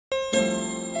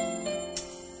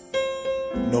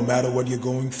no matter what you're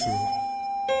going through,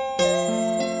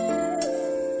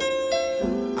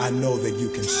 I know that you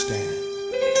can stand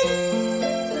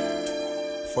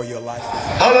for your life.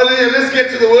 Hallelujah. Let's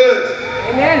get to the word.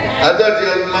 Amen. I thought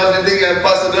you must be thinking,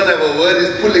 Pastor don't have a word,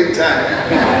 he's pulling time.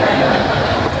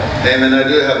 Amen. I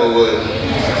do have a word.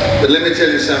 But let me tell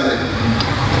you something.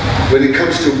 When it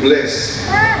comes to bless,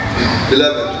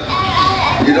 beloved,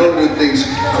 you don't do things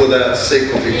for the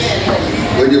sake of it.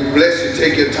 When you bless, you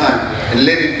take your time and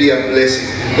let it be a blessing.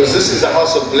 Because this is a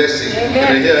house of blessing.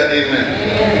 Can I hear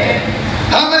amen?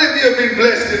 How many of you have been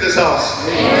blessed in this house?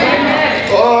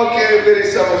 Okay, very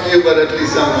some of you, but at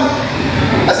least someone.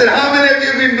 I said, how many of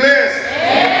you have been blessed?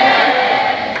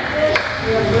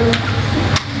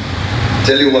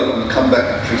 Tell you what, I'm going to come back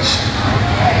and preach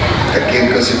again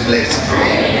because you're blessed.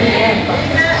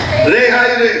 Ray, how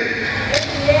you doing?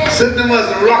 Sydney was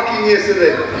rocking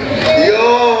yesterday.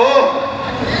 Yo,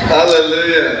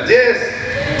 hallelujah.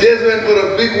 Jess went for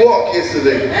a big walk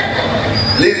yesterday,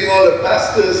 leading all the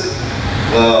pastors.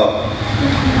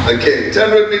 Okay,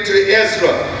 turn with me to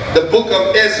Ezra, the book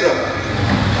of Ezra.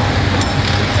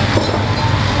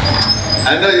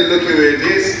 I know you're looking where it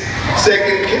is.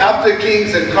 After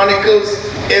Kings and Chronicles,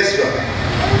 Ezra.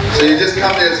 So you just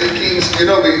come there and say Kings. You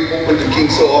know we open to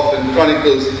Kings so often,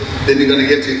 Chronicles. Then you're going to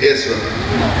get to Ezra.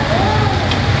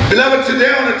 Beloved, today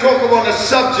I want to talk about a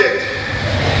subject,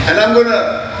 and I'm gonna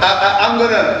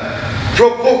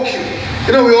provoke you.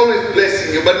 You know, we're always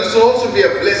blessing you, but this will also be a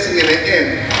blessing in the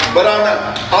end. But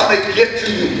I want to get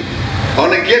to you. I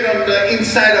want to get on the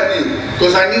inside of you,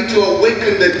 because I need to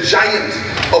awaken the giant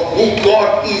of who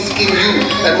God is in you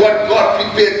and what God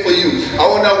prepared for you. I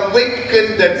want to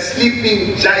awaken that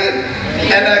sleeping giant.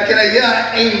 And can I hear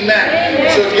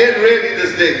amen? So get ready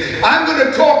this day. I'm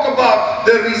going to talk about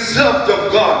the reserved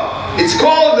of God. It's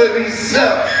called the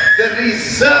reserved. The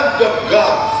reserved of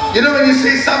God. You know, when you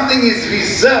say something is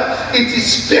reserved, it is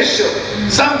special.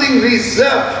 Something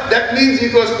reserved, that means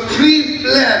it was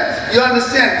pre-planned. You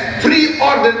understand?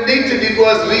 Preordinated, it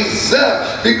was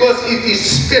reserved because it is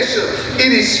special.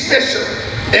 It is special.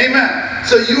 Amen.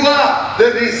 So you are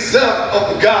the reserve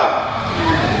of God.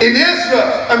 In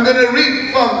Ezra, I'm going to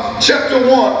read from chapter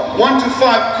 1 to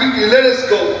 5 quickly. Let us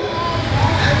go.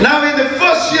 Now in the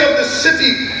first year of the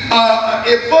city,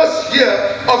 first year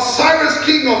of Cyrus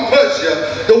king of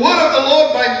Persia, the word of the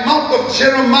Lord by mouth of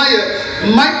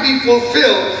Jeremiah might be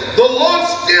fulfilled. The Lord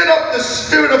stirred up the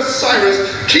spirit of Cyrus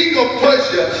king of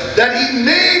Persia, that he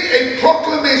made a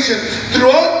proclamation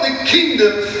throughout the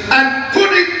kingdom and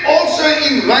put it also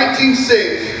in writing,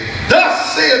 saying,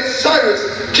 Thus saith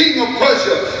Cyrus king of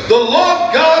Persia, the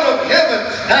Lord God of heaven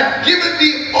hath given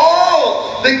me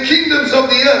all the kingdoms of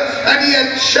the earth, and he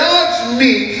hath charged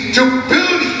me to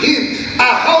build him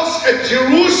a house at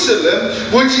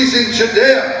Jerusalem, which is in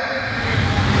Judea.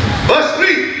 Verse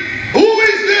 3, Who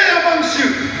is there amongst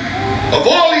you of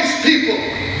all his people?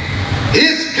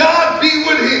 His God be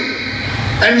with him,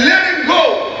 and let him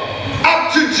go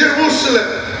up to Jerusalem,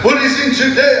 which is in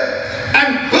Judea,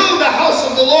 and build the house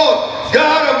of the Lord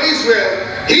God of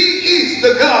Israel. He is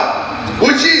the God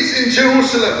which is in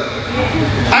Jerusalem.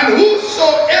 And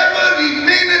whosoever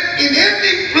remaineth in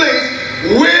any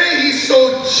place where he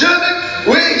sojourneth,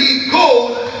 where he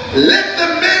goes, let the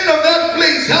men of that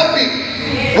place help him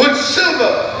with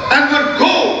silver and with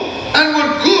gold and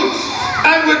with goods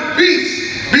and with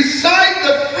beasts, beside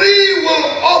the free will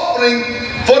offering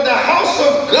for the house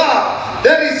of God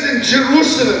that is in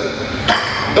Jerusalem.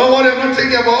 Don't worry, I'm not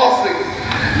taking up an offering.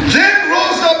 Then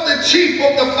rose up the chief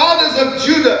of the fathers of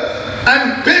Judah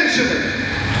and Benjamin,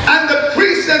 and the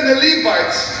priests and the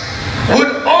Levites,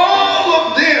 with all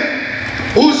of them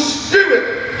whose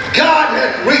spirit God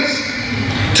had raised,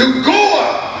 to go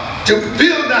up to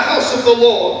build the house of the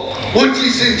Lord, which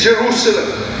is in Jerusalem.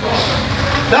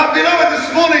 Now, beloved,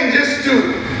 this morning, just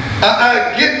to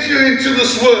get you into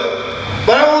this word,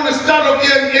 but I want to start off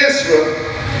here in Ezra.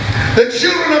 The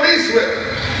children of Israel,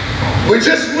 we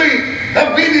just read,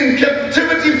 have been in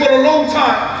captivity for a long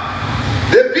time.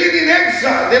 They've been in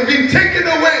exile. They've been taken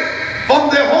away from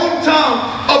their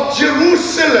hometown of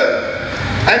Jerusalem.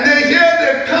 And they're here,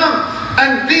 they've come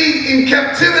and be in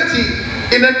captivity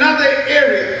in another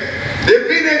area. They've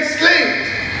been enslaved.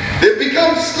 They've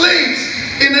become slaves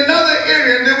in another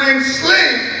area. And they were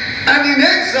enslaved and in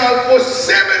exile for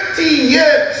 70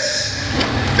 years.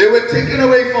 They were taken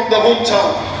away from the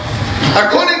hometown.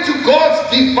 According to God's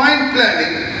divine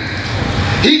planning,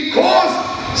 he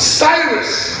caused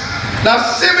Cyrus. Now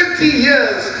 70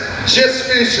 years just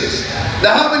finishes.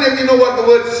 Now how many of you know what the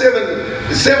word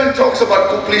seven? Seven talks about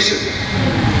completion.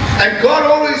 And God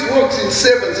always works in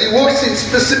sevens. He works in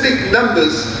specific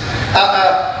numbers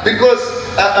because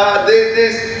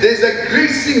there's a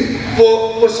gracing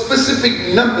for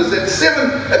specific numbers, and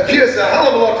 7 appears a hell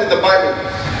of a lot in the Bible.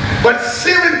 But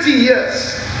 70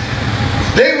 years,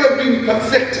 they were being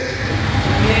perfected.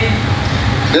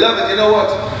 Beloved, you know what?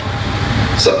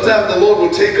 Sometimes the Lord will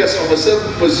take us from a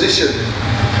certain position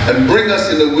and bring us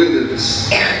in the wilderness.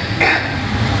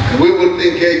 And we will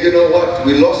think, hey, you know what?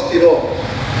 We lost it all.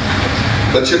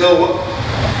 But you know what?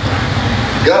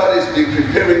 God has been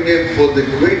preparing him for the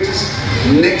greatest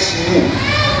next move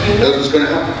that was going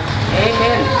to happen.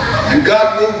 Amen. And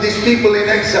God moved these people in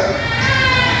exile.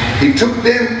 He took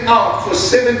them out for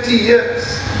 70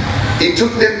 years. He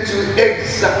took them to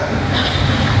exile.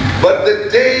 But the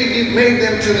day he made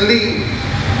them to leave,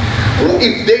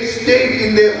 if they stayed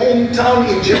in their hometown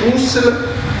in Jerusalem,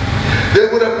 they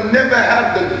would have never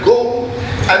had the gold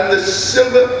and the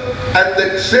silver and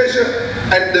the treasure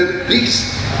and the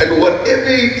beast and whatever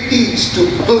it is to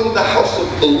build the house of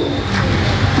the Lord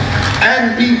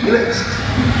and be blessed.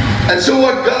 And so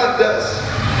what God does,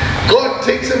 God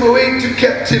takes them away into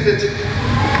captivity.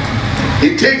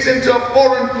 He takes them to a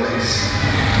foreign place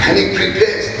and he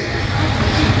prepares them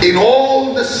in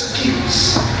all the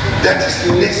skills that is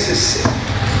necessary.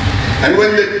 And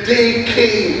when the day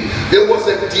came, there was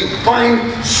a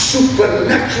divine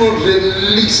supernatural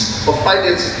release of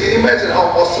finances. Can you imagine how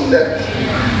awesome that is?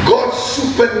 God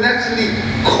supernaturally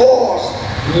caused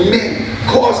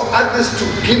others to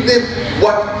give them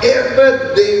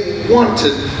whatever they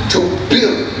wanted to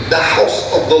build the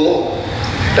house of the Lord.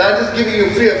 Now I'm just giving you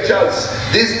free of charge.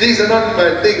 These are not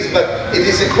my things, but it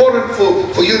is important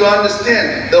for you to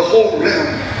understand the whole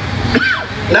realm.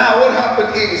 Now what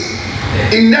happened is,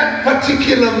 in that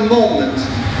particular moment,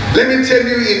 let me tell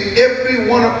you, in every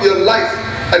one of your life,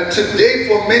 and today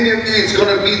for many of you it's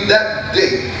going to be that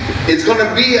day. It's going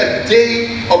to be a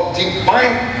day of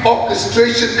divine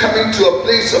orchestration coming to a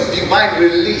place of divine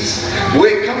release,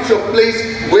 where it comes to a place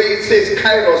where it says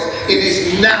Kairos, it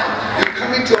is now. You're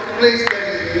coming to a place that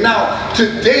is now.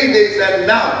 Today there is a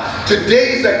now.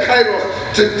 Today is a Kairos.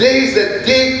 Today is a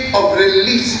day of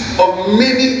release of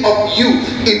many of you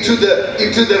into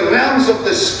the realms of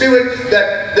the spirit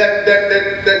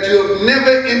that you have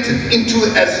never entered into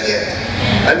as yet.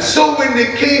 And so when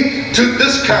they came to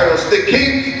this Kairos, they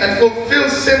came and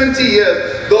fulfilled 70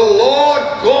 years. The Lord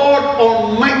God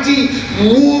Almighty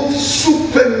moved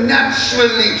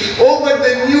supernaturally over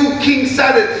the new King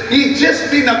Cyrus. He'd just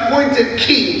been appointed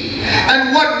king.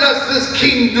 And what does this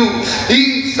king do?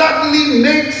 He suddenly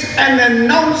makes an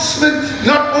announcement,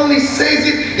 not only says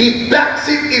it, he backs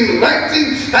it in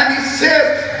writing, and he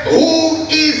says, who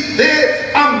is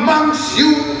there amongst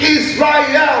you,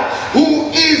 Israel?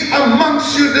 Who is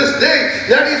amongst you this day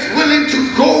that is willing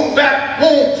to go back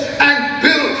home and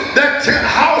build that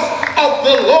house of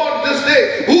the Lord this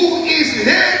day? Who is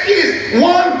there? Is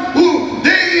one who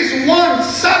there is one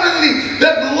suddenly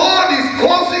that the Lord is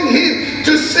causing him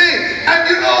to say. And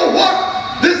you know what?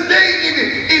 This day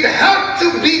it had to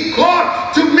be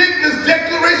God to make this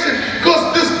declaration,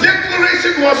 because this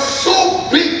declaration was so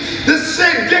big. This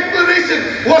same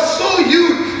declaration was so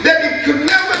huge that it could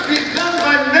never be done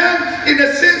by man, in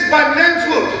a sense by man's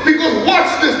will. Because watch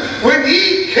this, when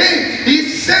he came, he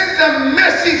sent a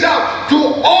message out to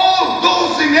all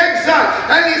those in exile,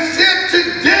 and he said,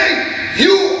 today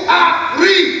you are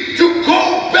free to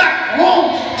go back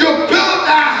home to build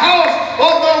a house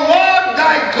of the Lord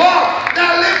thy God.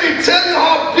 Now let me tell you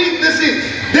how big this is.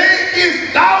 There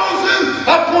is thousands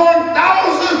upon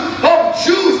thousands of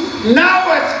Jews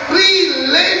now as free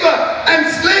labor and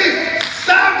slaves.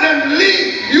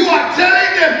 Suddenly you are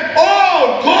telling them,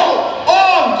 oh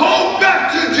go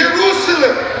back to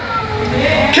Jerusalem.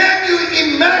 Can you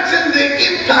imagine the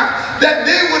impact that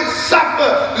they would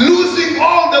suffer losing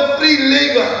all the free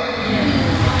labor?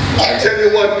 I tell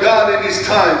you what, God in his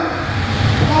time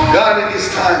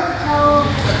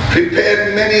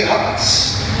prepared many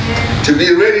hearts to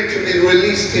be ready to be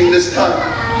released in this time.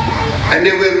 And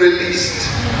they were released.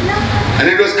 And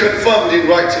it was confirmed in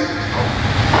writing.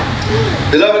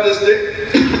 Beloved, this day,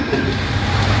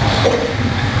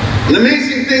 the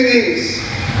amazing thing is,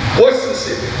 what's the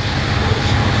secret?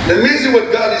 The amazing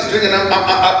what God is doing, and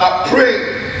I pray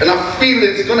and I feel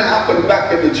it's going to happen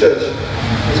back in the church.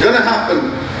 It's going to happen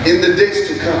in the days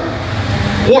to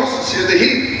come. Watch this here, the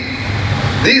heat.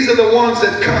 These are the ones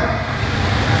that come,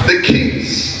 the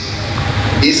kings.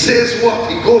 He says what?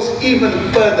 He goes even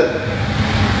further,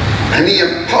 and he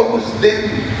empowers them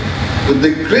with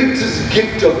the greatest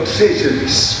gift of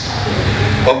treasuries,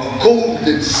 of gold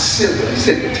and silver. He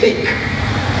said, take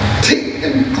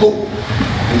and go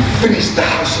and finish the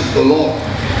house of the Lord.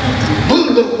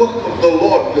 Build the work of the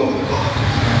Lord your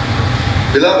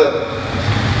God. Beloved,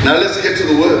 Now let's get to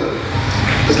the word.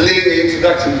 Let's leave the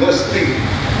introduction, verse 3.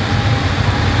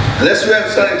 And that's where I'm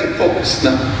starting to focus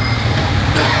now.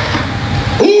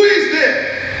 Who is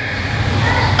there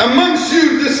amongst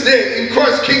you this day in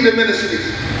Christ Kingdom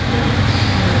Ministries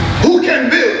who can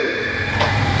build?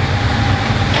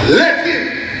 Let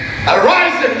him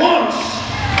arise at once.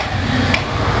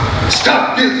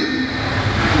 Start building.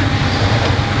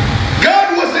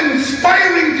 God was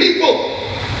inspiring people.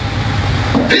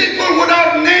 People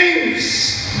without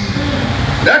names.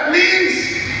 That means,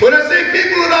 when I say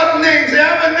people without names, they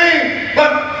have a name,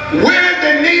 but where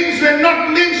the names were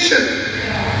not mentioned.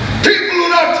 People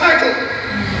without title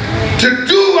to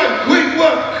do a great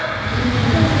work.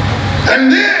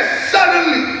 And there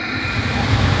suddenly,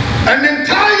 an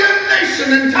entire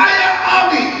nation, entire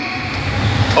army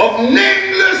of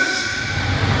nameless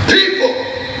people,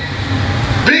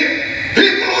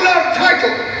 people without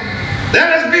title, that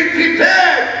has been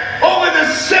prepared over the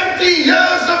 70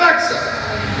 years of exile,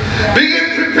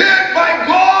 being prepared by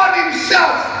God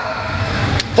himself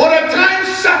for a time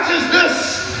such as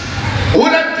this,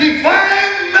 with a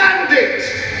divine mandate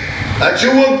that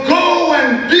you will go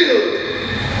and build,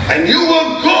 and you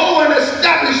will go and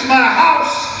establish my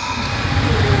house.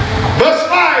 Verse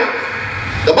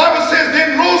 5, the Bible says,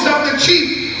 then rose up the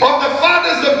chief of the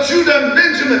fathers of Judah and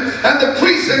Benjamin, and the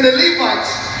priests and the Levites.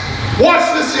 Watch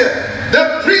this here.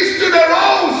 The priesthood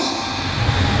arose.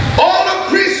 All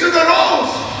the priesthood arose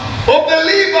of the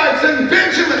Levites and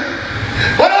Benjamin.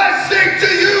 But I say to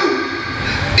you,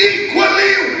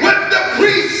 equally with the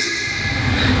priests,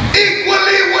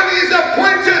 equally when he's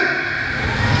appointed,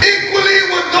 equally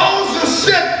with those who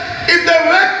sit in the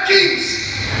rankings,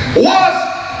 was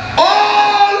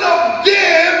all of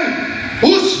them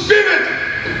whose spirit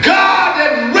God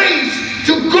had raised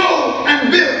to go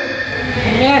and build.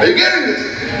 Are you getting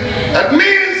this? That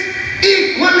means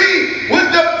equally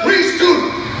with the priesthood,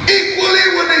 equally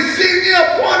with the senior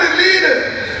appointed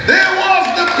leaders, there was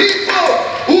the people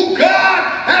who God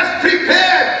has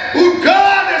prepared,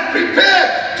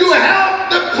 to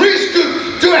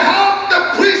help the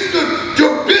priesthood, to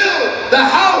build the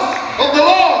house of the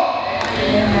Lord.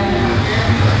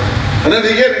 And then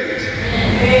you get it.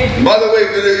 By the way,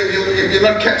 if you're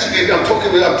not catching it, I'm talking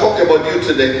about you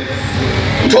today.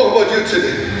 I'm talking about you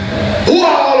today. Who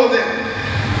are all of them?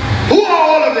 Who are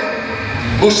all of them?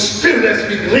 Whose spirit has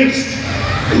been raised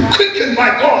and quickened by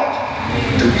God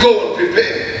to go and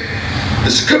prepare.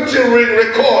 The scripture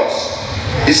records,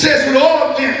 it says with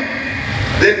all of them,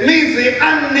 that means the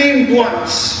unnamed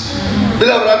ones.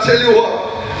 Beloved, I'll tell you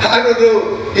what, I don't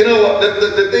know, you know what,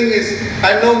 the thing is,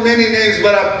 I know many names,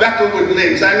 but I battle with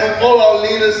names. I know all our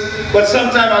leaders, but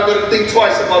sometimes I've got to think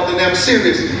twice about the name. I'm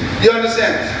serious. You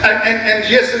understand? And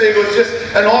yesterday was just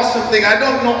an awesome thing. I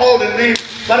don't know all the names,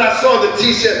 but I saw the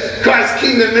t-shirt, Christ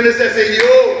Kingdom Minister, say,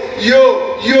 yo,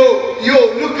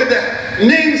 look at that.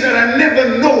 Names that I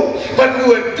never know, but we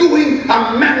were doing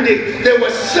a mandate. They were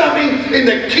serving in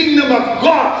the kingdom of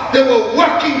God. They were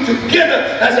working together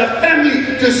as a family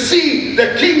to see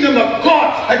the kingdom of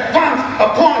God advance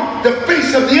upon the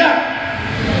face of the earth.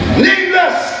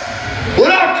 Nameless,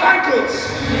 without titles,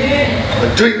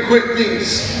 but doing great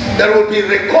things that will be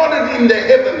recorded in the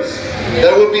heavens,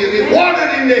 that will be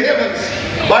rewarded in the heavens.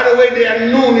 By the way, they are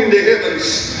known in the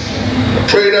heavens. I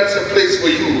pray that's a place for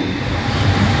you.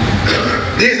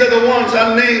 These are the ones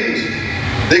unnamed.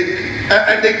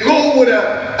 They go with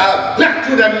back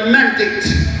to the mandate.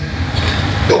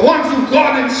 The ones who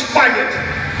God inspired.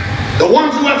 The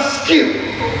ones who have skill.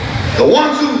 The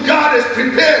ones whom God has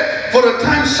prepared for a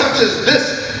time such as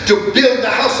this to build the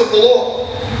house of the Lord.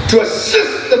 To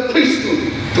assist the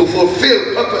priesthood to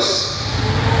fulfill purpose.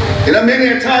 You know, many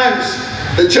a times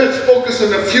the church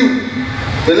focuses on a few.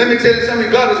 But let me tell you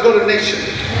something, God has got a nation.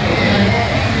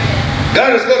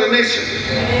 God has got a nation.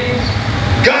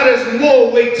 God is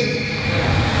more weighty.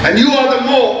 And you are the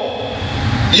more.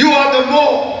 You are the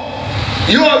more.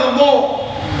 You are the more.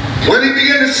 When he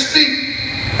began to speak,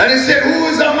 and he said, who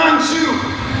is amongst you?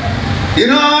 You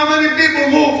know how many people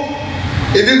move?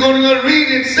 If you're going to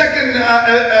read in 2nd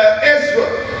Ezra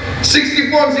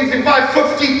 64 and 65,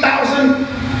 50,000,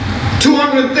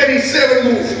 237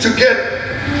 move together.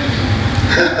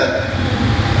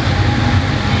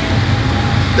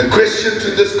 The question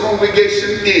to this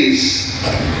congregation is,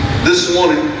 this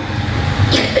morning,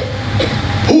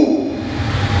 who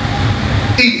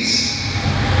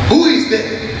is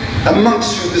there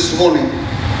amongst you this morning?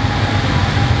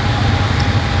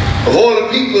 Of all the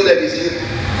people that is here,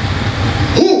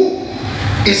 who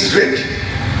is ready?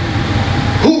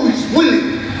 Who is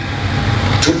willing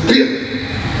to build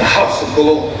the house of the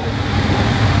Lord?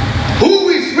 Who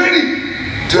is ready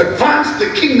to to advance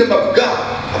the kingdom of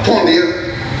God upon the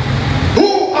earth.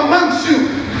 Who amongst you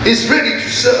is ready to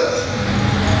serve?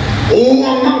 Who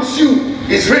amongst you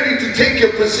is ready to take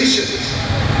your positions?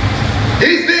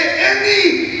 Is there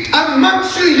any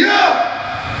amongst you here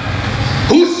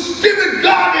whose spirit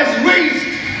God has raised,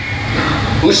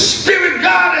 whose spirit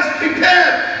God has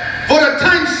prepared for a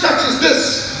time such as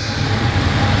this,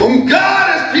 whom God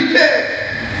has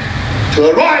prepared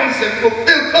to arise and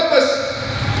fulfill purpose,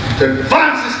 to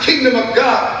advance his kingdom of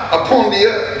God upon the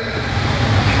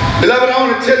earth? Beloved, I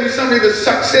want to tell you something. The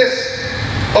success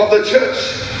of the church,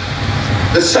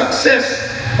 the success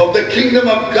of the kingdom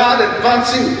of God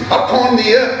advancing upon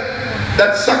the earth,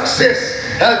 that success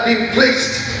has been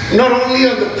placed not only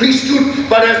on the priesthood,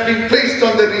 but has been placed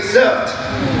on the reserved.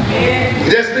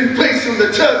 It has been placed on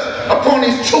the church, upon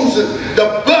his chosen.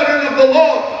 The burden of the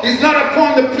Lord is not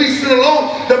upon the priesthood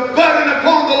alone. The burden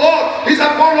upon the Lord is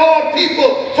upon all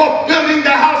people for building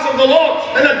the house of the Lord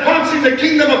and advancing the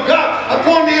kingdom of God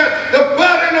upon the earth. The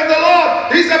burden of the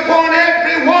Lord is upon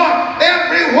everyone,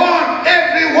 everyone,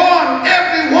 everyone,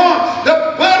 everyone.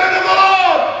 The burden of the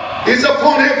Lord is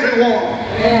upon everyone.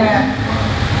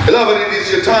 Beloved, it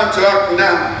is your time to act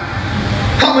now.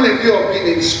 How many of you have been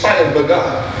inspired by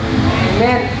God?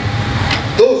 Amen.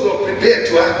 Those who are prepared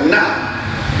to act now.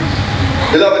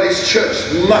 Beloved, this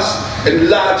church must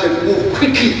enlarge and move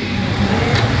quickly.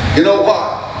 You know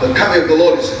what? The coming of the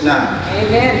Lord is now.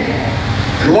 Amen.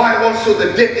 And why also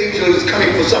the death angel is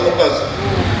coming for some of us.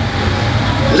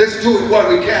 Let's do it while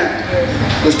we can.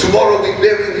 Because tomorrow we're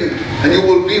burying you and you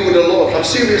will be with the Lord. I'm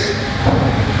serious.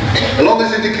 As long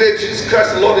as you declare Jesus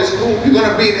Christ the Lord is cool, you're going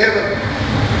to be in heaven.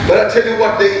 But I tell you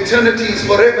what, the eternity is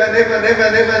forever and ever and ever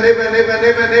and ever and ever and ever and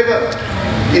ever and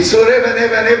ever. It's forever and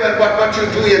ever and ever. But what you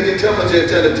do here determines your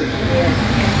eternity.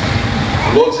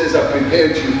 The Lord says, I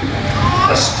prepared you.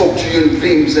 I spoke to you in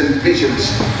dreams and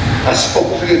visions. I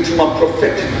spoke to you to my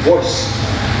prophetic voice.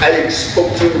 I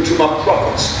spoke to you to my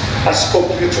prophets. I spoke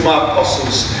to you to my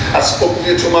apostles. I spoke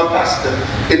to you to my pastor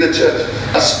in the church.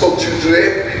 I spoke to you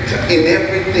in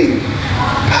everything.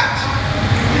 But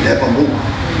you never moved.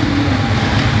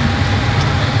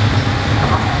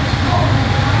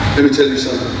 Let me tell you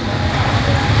something.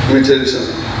 Let me tell you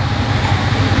something.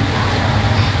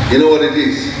 You know what it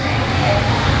is?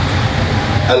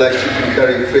 I like chicken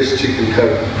curry, fresh chicken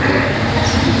curry.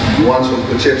 The ones from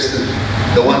Cochepston,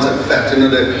 the ones that fat, you know,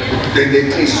 they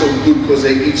taste so good because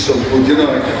they eat so good, you know.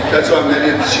 That's why I'm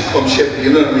married from chef,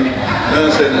 you know what I mean? You know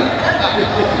what I'm saying?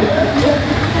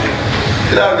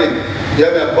 You know what I mean? You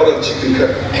have a pot of chicken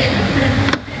curry.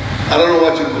 I don't know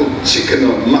what you cook, chicken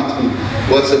or mutton,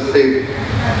 what's the favorite?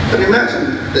 But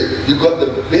imagine that you got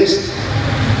the best.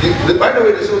 By the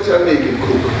way, this hotel make it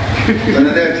cook. And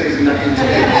then there tastes nothing to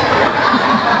eat.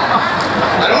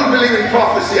 I don't believe in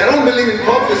prophecy. I don't believe in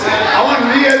prophecy. I want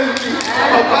reality.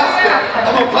 I'm a pastor.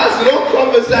 I'm a pastor. Don't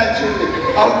prophesy to me.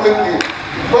 I'll believe.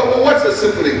 But what's the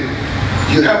simple thing?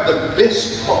 You have the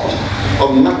best pot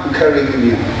of mutton curry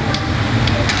in you.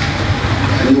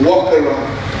 And you walk around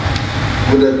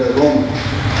with an aroma.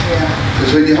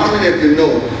 Because when how many of you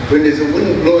know when there's a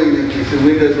wind blowing and keeps the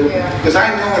windows open? Because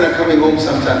I know when I'm coming home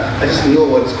sometimes, I just know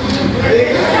what's going on.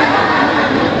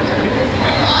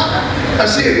 I'm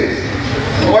serious.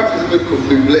 My wife is a good cook,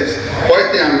 we're blessed.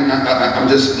 Right now I'm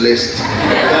just blessed.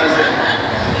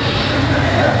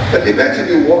 But imagine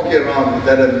you walking around with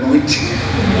that anointing.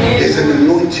 There's an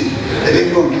anointing that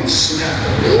everyone can smell.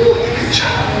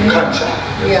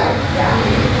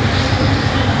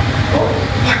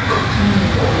 What good?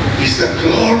 Is the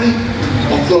glory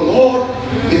of the Lord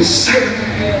inside of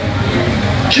you,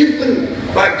 given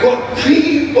by God,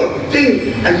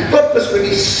 preordained and purpose. When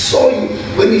he saw you,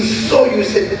 he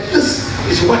said, this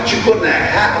is what you're going to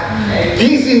have.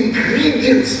 These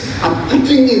ingredients I'm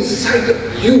putting inside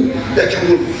of you, that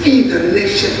you will feed the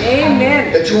nation.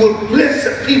 Amen. That you will bless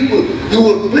the people, you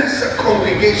will bless the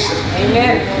congregation.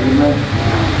 Amen.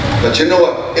 But you know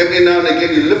what? Every now and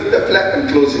again you lift the flap and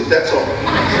close it. That's all.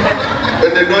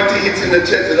 When the anointing hits in the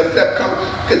church and the flap comes,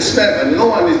 you can smell it, and no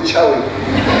one is chowing.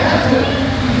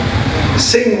 The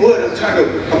same word I'm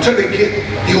trying to get.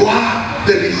 You are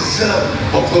the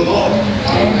reserve of the Lord.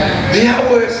 Amen. The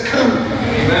hour has come.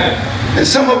 Amen. And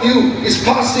some of you is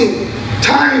passing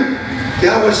time.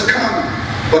 The hour has come,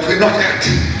 but we're not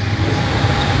acting.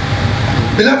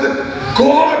 Beloved,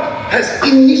 God has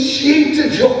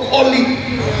initiated your calling.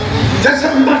 That's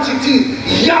how much it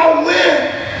is.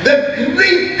 Yahweh, the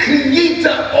great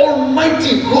creator,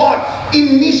 almighty God,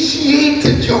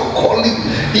 initiated your calling.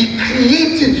 He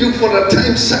created you for a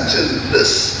time such as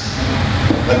this.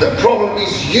 But the problem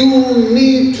is you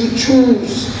need to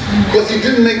choose, because he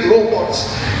didn't make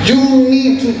robots. You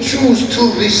need to choose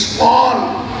to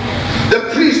respond. The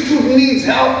priesthood needs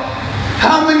help.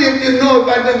 How many of you know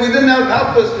about that we didn't have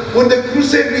helpers when the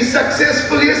crusade was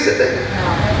successful yesterday?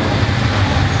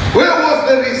 Where was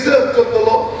the reserve of the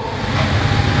Lord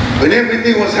when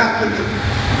everything was happening?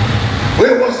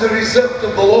 Where was the reserve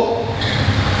of the Lord?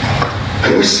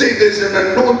 And we say there's an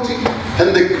anointing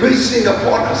and the gracing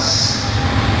upon us.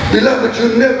 Beloved,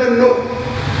 you never know.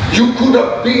 You could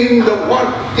have been the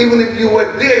one, even if you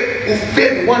were there, who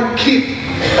fed one kid.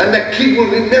 And the kid will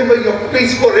remember your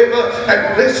face forever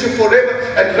and bless you forever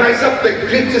and rise up the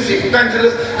greatest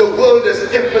evangelist the world has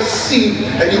ever seen.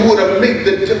 And you would have made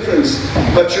the difference.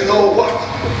 But you know what?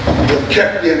 You have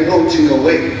kept the anointing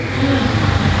away.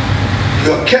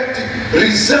 You have kept it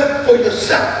reserved for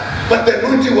yourself. But the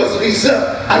anointing was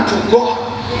reserved unto God.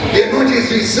 The anointing is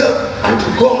reserved unto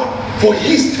God for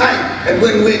His time and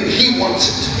when He wants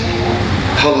it.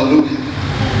 Hallelujah.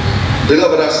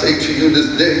 Beloved, I say to you this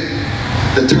day,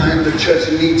 the time the church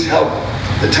needs help,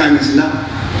 the time is now.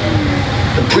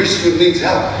 The priesthood needs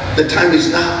help, the time is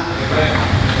now.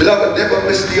 Beloved, never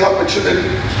miss the opportunity.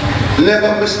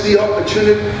 Never miss the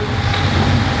opportunity.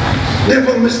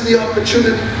 Never miss the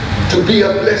opportunity to be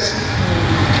a blessing.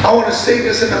 I want to say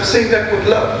this, and I'm saying that with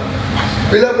love.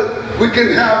 Beloved, we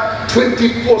can have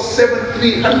 24/7,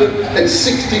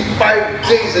 365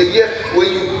 days a year where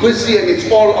you're busy and it's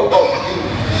all about you.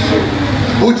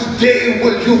 Which day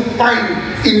will you find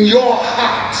in your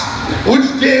heart? Which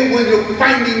day will you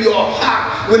find in your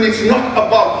heart when it's not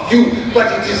about you,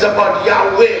 but it is about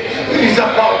Yahweh? It is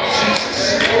about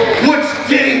Jesus. Which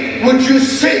day would you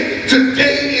say,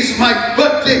 today is my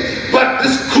birthday, but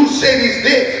this crusade is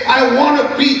there. I want to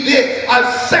be there.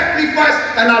 I'll sacrifice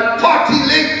and I'll party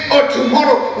late or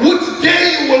tomorrow. Which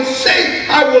day you will say,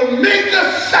 I will make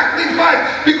a sacrifice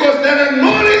because that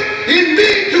anointing in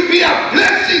me to be a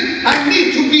blessing. I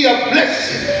need to be a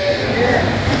blessing.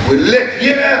 We let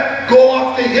year go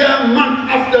after year, month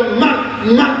after month,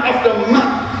 month after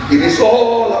month. It is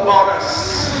all about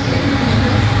us.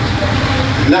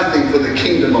 Nothing for the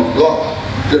kingdom of God,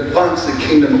 to advance the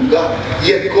kingdom of God.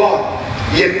 Yet God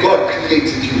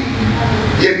created you.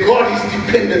 Yet God is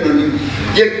dependent on you.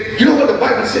 Yet, you know what the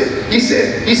Bible says? He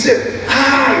said,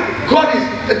 God is,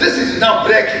 this is now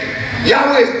bragging.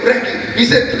 Yahweh is bragging. He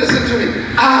said, listen to me.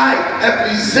 I have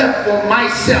reserved for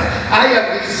myself. I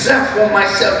have reserved for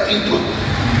myself people.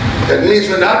 That means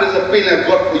when others are failing, I've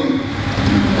got for you.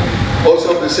 Also,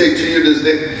 I want to say to you this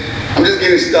day, I'm just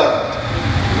getting started.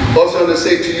 Also, I want to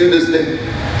say to you this day,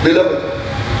 beloved,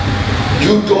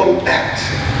 you don't act.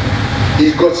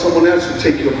 He's got someone else to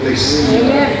take your place.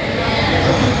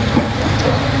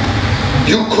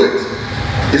 You quit.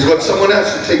 He's got someone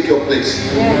else to take your place.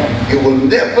 He will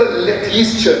never let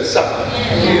his church suffer.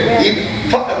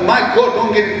 My God,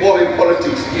 don't get involved in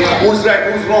politics. Who's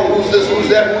right, who's wrong, who's this, who's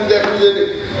that, who's that, who's that.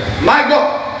 My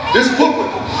God, this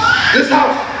pulpit, this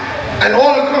house, and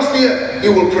all across the earth, He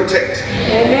will protect.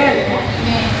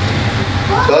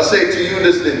 So I say to you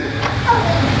this day,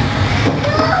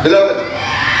 beloved,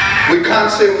 we can't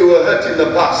say we were hurt in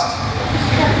the past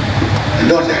and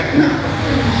not act now.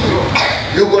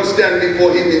 You're going to stand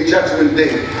before Him in judgment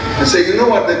day and say, you know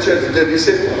what the church did? He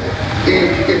said,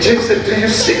 Jesus said, do you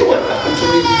see what happened to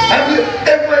me? Have you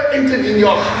ever entered in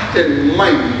your heart and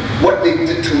mind what they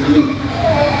did to me?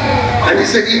 And He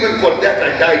said, even for that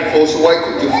I died for, so why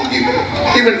could you forgive me?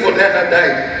 Even for that I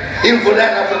died. Even for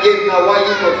that I forgave. Now why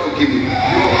you not forgiving me?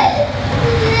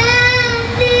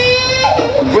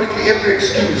 I'm breaking every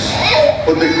excuse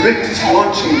for the greatest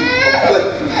launching of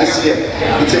birthing this year.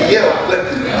 It's a year of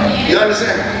birthing. You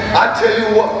understand? I'll tell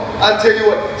you what.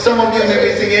 Some of you may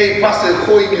be thinking, hey, Pastor,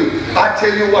 calling you. I'll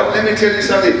tell you what. Let me tell you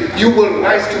something. You will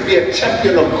rise to be a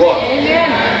champion of God.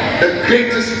 Amen. The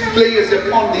greatest players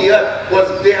upon the earth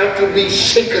was there to be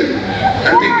shaken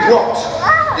and be brought.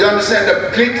 You understand? The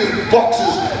greatest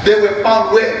boxers, they were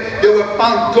found where? They were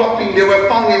found dropping. They were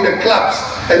found in the clubs.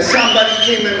 And somebody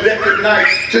came and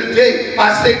recognized. Today,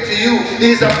 I say to you,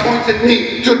 He's appointed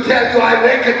me to tell you, I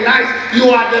recognize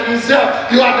you are the reserve.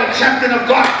 You are the champion of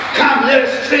God. Come, let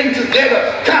us train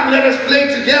together. Come, let us play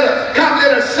together. Come,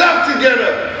 let us serve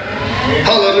together.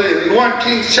 Hallelujah. In 1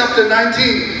 Kings chapter 19,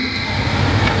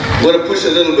 I'm going to push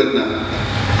a little bit now.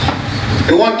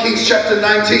 In 1 Kings chapter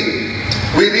 19,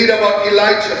 we read about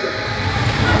Elijah.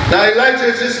 Now Elijah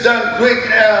has just done great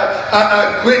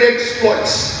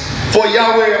exploits for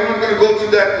Yahweh. I'm not going to go to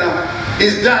that now.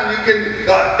 He's done. You can.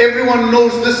 Everyone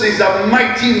knows this. He's a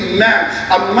mighty man,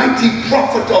 a mighty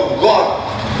prophet of God.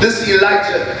 This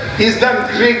Elijah. He's done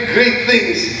great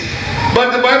things.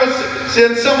 But the Bible See,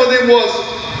 and some of them was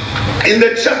in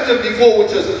the chapter before,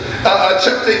 which was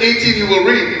chapter 18, you will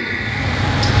read,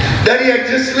 that he had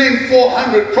just slain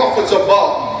 400 prophets of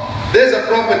Baal. There's a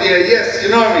prophet here, yes, you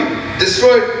know what I mean?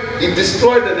 He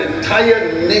destroyed an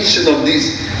entire nation of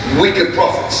these wicked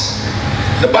prophets.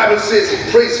 The Bible says he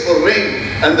prays for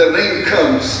rain, and the rain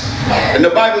comes. And the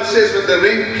Bible says when the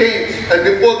rain came, and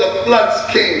before the floods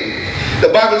came, the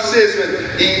Bible says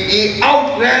when he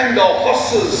outran the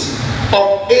horses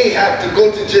of Ahab to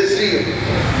go to Jezreel.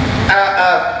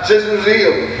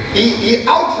 He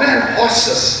outran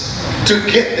horses to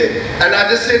get there. And I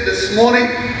just said this morning,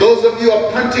 those of you who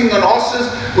are punting on horses,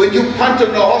 when you punt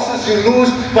on the horses you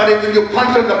lose, but if you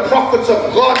punt on the prophets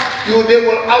of God, they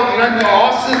will outrun your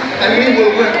horses and we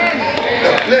will win.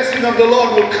 The blessing of the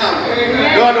Lord will come.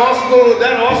 That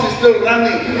horse is still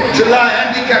running. July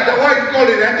handicapped. Why do you call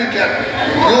it handicapped?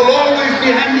 You will always be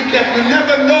handicapped. You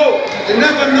never know. You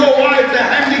never know why it's a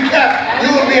handicap. You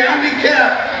will be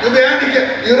handicapped. You'll be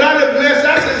handicapped. You rather bless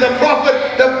us as a prophet,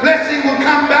 the blessing will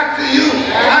come back to you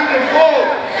hundredfold.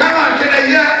 Come on, can I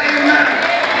hear amen?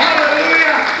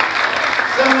 Hallelujah.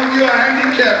 Some of you are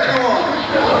handicapped. Come on.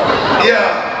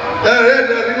 Yeah.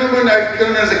 Remember when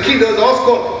I was a kid, there was a horse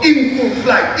called In Full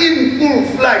Flight. In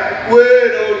Full Flight.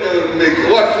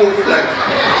 What full flight?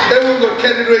 Everyone got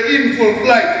carried away. In full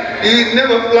flight. He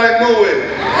never fly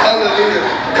nowhere. Hallelujah.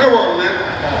 Come on, man.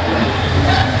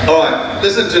 Alright,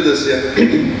 listen to this here.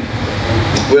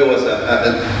 Where was that?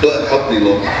 Lord, help me,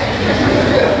 Lord.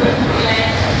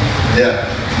 Yeah.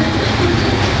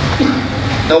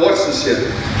 Now watch this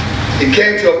here. He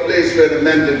came to a place where the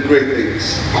man did great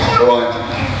things. Alright.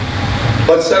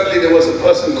 But suddenly there was a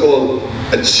person called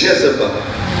a Jezebel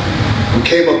who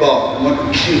came about and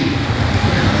wanted to kill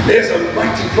him. There's a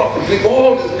mighty prophet with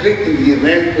all this great thing. He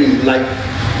ran for his life.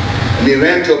 And he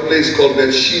ran to a place called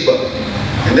Bathsheba.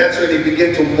 And that's when he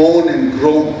began to moan and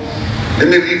groan. Let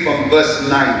me read from verse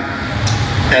 9.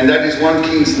 And that is 1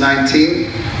 Kings 19,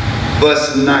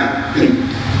 verse 9.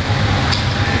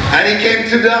 And he came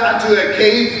unto a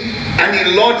cave, and he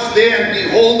lodged there, and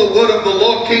behold, the word of the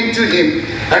Lord came to him.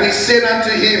 And he said unto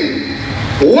him,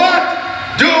 What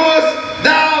doest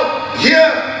thou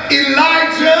here,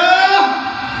 Elijah?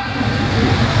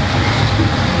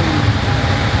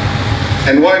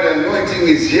 And why the anointing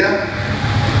is here?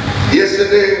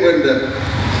 Yesterday when the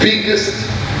biggest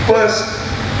first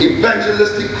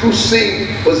evangelistic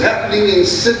crusade was happening in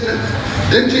Sydney,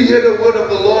 didn't you hear the word of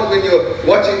the Lord when you're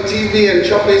watching TV and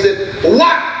shopping? He said,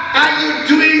 What are you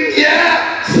doing here,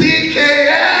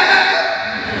 CKM?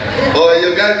 Oh,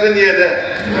 you guys didn't hear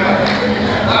that?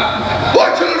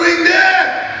 What you doing there?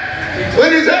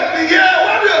 When it's happening here,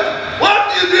 what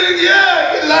are you doing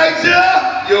here,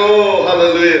 Elijah? Yo,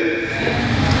 hallelujah.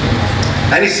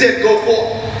 And he said, Go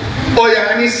forth. Oh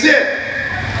yeah, and he said,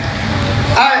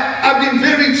 I've been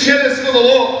very jealous for the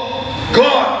Lord,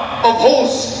 God of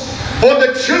hosts, for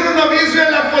the children of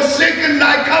Israel have forsaken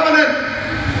thy covenant,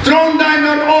 thrown thine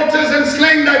on altars, and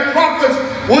slain thy prophets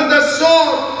with the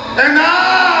sword. And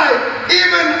I,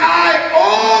 even I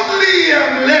only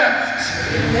am left.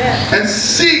 Amen.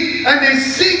 And they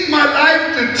seek my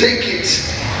life to take it.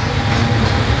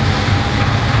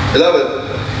 Beloved,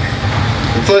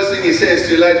 the first thing he says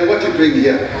to Elijah, what are you doing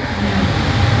here?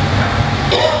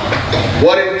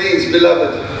 What it means,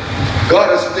 beloved, God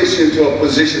has placed you into a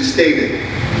position, stay there.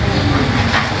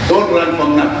 Don't run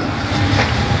from nothing.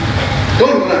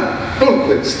 Don't run. Don't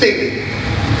quit. Stay there.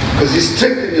 Because He's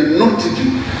strengthened you, anointed you.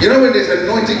 You know when there's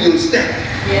anointing, you'll stand.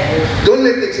 Yeah. Don't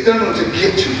let the external to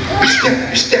get you.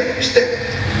 You step.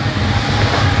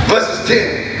 Verses 10.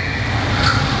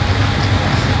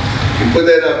 You put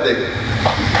that up there.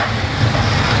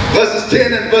 Verses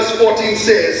 10 and verse 14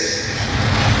 says,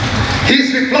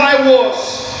 his reply was,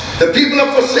 the people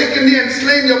have forsaken thee and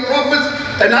slain your prophets,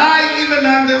 and I even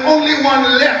am the only one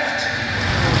left.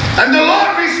 And the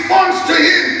Lord responds to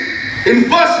him in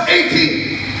verse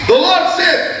 18. The Lord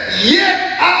said,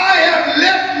 yet I have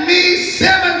left me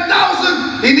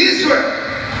 7,000 in Israel,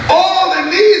 all the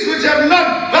knees which have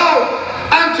not bowed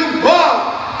unto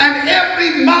Baal, and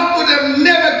every mouth would have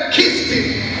never kissed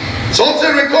him. It's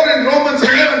also recorded in Romans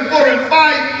 11, 4 and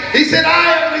 5. He said, I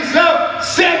have reserved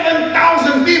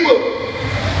 7,000 people.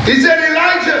 He said,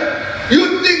 Elijah,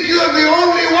 you think you're the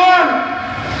only one.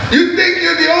 You think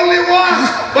you're the only one.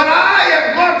 But I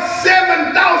have got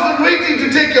 7,000 waiting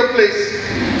to take your place.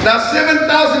 Now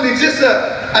 7,000 is just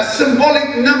a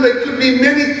symbolic number. It could be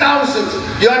many thousands.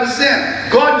 You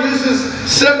understand? God uses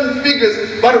certain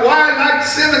figures. But why I like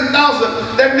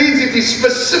 7,000? That means it is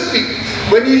specific.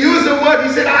 When you use a word,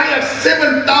 he said, I have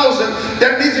 7,000.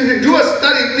 That means if you do a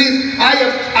study, it means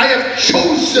I have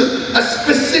chosen a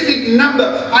specific number.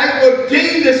 I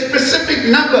ordained a specific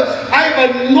number. I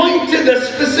have anointed a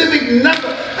specific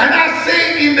number. And I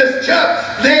say in this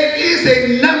church, there is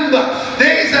a number.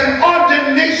 There is an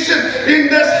ordination in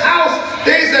this house.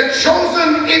 There is a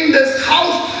chosen in this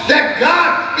house that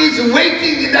God is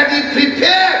waiting, that He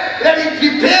prepared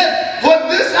for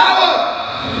this hour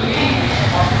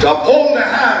to uphold the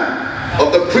hand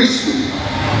of the priesthood.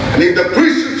 And if the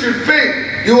priesthood should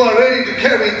fail, you are ready to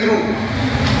carry through.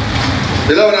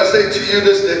 Beloved, I say to you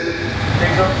this day,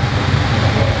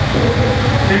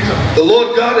 the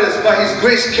Lord God has by His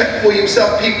grace kept for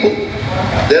Himself people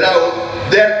that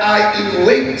are in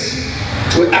wait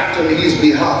to act on His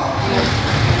behalf.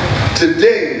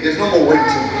 Today, there's no more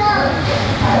waiting.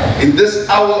 In this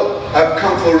hour, I've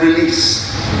come for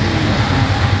release.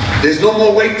 There's no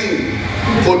more waiting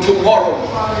for tomorrow.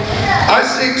 I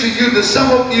say to you that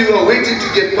some of you are waiting to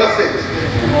get perfect.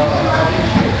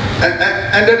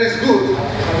 And that is good.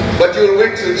 But you'll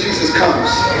wait till Jesus comes.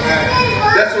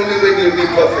 That's the only way you'll be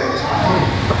perfect.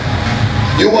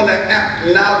 You want to act,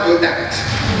 now you act.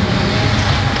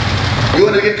 You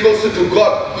want to get closer to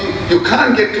God. You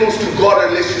can't get close to God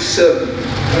unless you serve Him.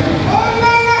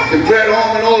 You pray at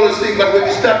home and all those things, but when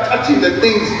you start touching the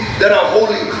things that are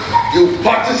holy, you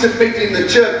participate in the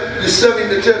church, you serve in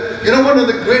the church. You know, one of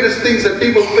the greatest things that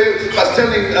people fail, I was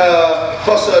telling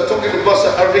talking to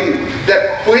Pastor Arvind,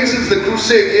 that for instance the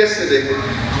crusade yesterday,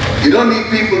 you don't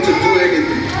need people to do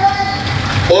anything.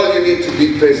 All you need to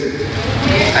be present,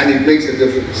 and it makes a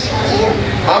difference.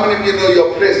 How many of you know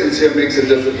your presence here makes a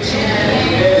difference?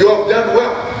 You have done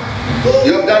well.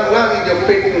 You have done well in your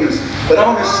faithfulness. But I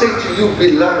want to say to you,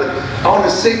 beloved,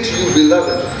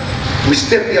 we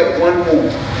step here one more.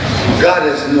 God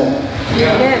has more.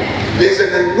 There's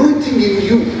an anointing in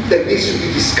you that needs to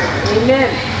be discovered.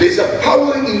 There's a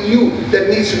power in you that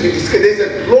needs to be discovered. There's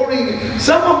a glory in you.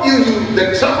 Some of you,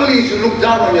 the trouble is you look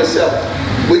down on yourself.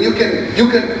 When you can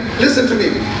listen to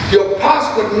me. Your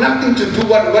past got nothing to do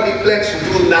with what He plans to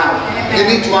do now. You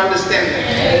need to understand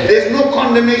that. There's no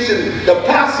condemnation. The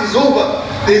past is over.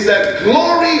 There's a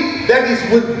glory that is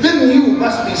within you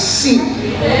must be seen.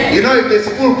 You know, if there's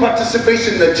full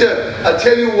participation in the church, I'll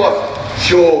tell you what,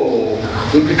 sure,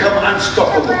 you'll become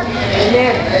unstoppable.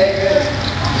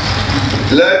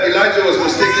 Elijah was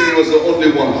mistaken, he was the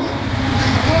only one.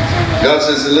 God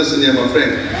says, listen here, my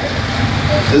friend.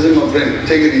 Listen, my friend,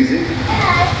 take it easy.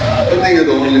 Don't think you're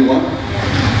the only one.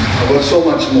 I've got so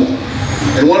much more.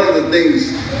 And one of the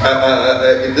things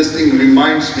this thing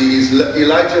reminds me is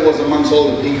Elijah was amongst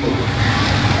all the people.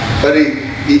 But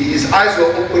his eyes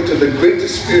were open to the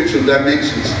greatest spiritual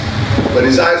dimensions. But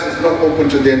his eyes was not open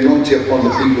to the anointing upon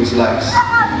the people's lives.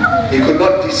 He could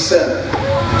not discern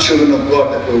the children of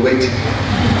God that were waiting.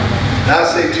 And I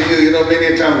say to you, you know,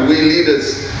 many times we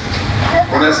leaders,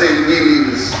 when I say we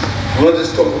leaders, I'm not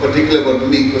just talking particularly about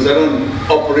me, because I don't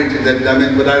operate in that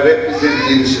dimension, but I represent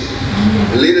leadership.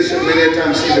 The leadership many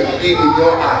times see the beam in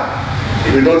your eye.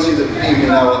 We don't see the beam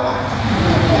in our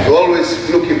eye. We're always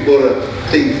looking for a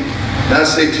thing. And I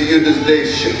say to you, this day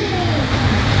is shifting.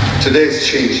 Today is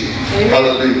changing. Amen.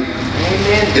 Hallelujah.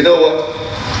 Amen. You know what?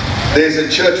 There's a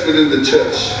church within the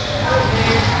church.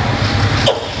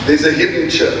 There's a hidden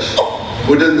church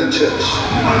within the church.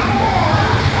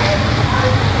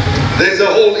 There's a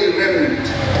holy remnant.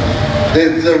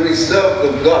 There's the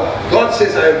reserve of God. God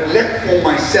says, I have left for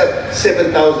myself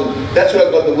 7,000. That's where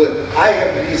I got the word. I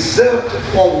have reserved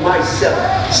for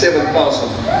myself 7,000.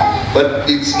 But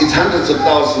it's hundreds of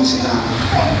thousands now.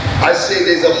 I say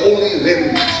there's a holy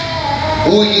remnant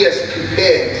who He has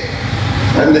prepared.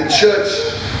 And the church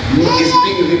is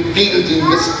being revealed in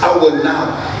this hour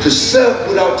now to serve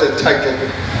without a title.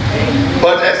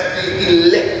 But as the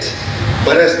elect,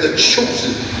 but as the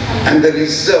chosen and the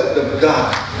reserved of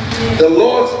God. The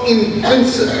Lord's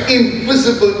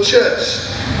invisible church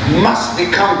must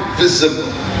become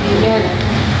visible. Amen.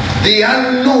 The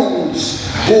unknowns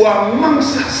who are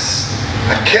amongst us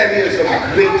are carriers of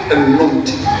a great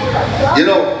anointing. You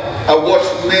know, I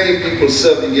watched many people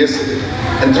serving yesterday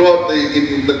and throughout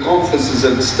the conferences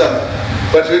and stuff.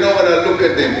 But you know, when I look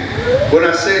at them, when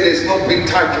I say there's no big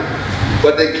title,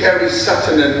 but they carry such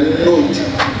an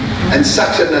anointing and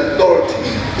such an authority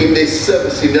in their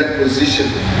service, in that position,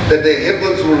 that the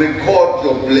heavens will record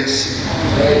your blessing.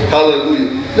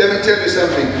 Hallelujah. Let me tell you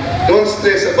something. Don't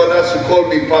stress about us who call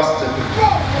me pastor.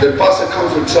 The pastor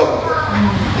comes with trouble.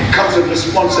 It comes with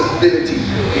responsibility.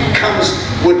 It comes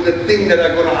with the thing that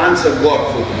I'm going to answer God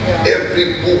for.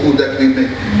 Every boo-boo that we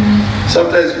make.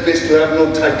 Sometimes it's best to have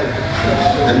no title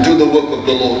and do the work of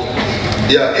the Lord.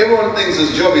 Yeah, everyone thinks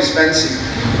his job is fancy.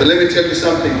 But let me tell you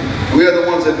something. We are the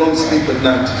ones that don't sleep at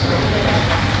night.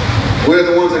 We're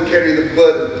the ones that carry the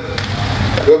burden.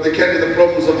 We have to carry the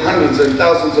problems of hundreds and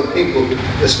thousands of people,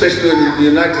 especially when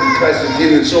you're united in Christ and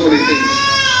dealing with so many things.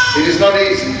 It is not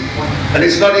easy. And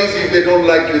it's not easy if they don't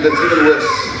like you. That's even worse.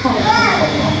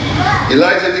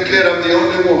 Elijah declared, I'm the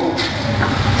only one.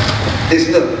 It's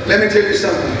not. Let me tell you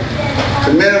something.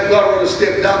 The men of God want to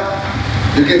step down.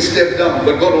 You can step down,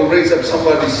 but God will raise up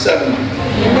somebody suddenly.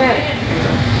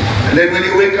 And then when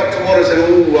you wake up tomorrow and say,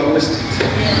 oh, I missed it.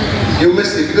 You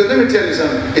missed it. Because let me tell you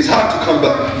something. It's hard to come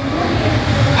back.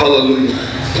 Hallelujah.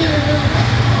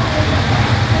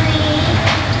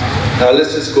 Now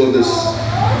let's just go this.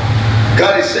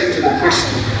 God is saying to the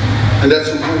priesthood, and that's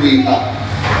who we are.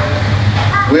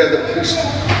 We are the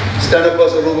priesthood. Stand up,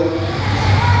 Pastor Ruben.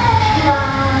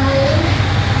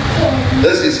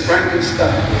 This is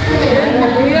Frankenstein.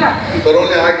 But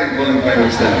only I can call him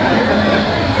Frankenstein.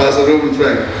 Pastor Ruben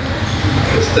Frank.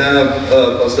 Stand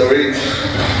up, Pastor Reed.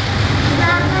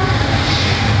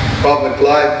 Prophet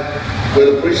Clive.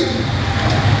 We're the priesthood.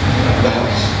 The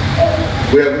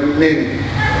house. We have many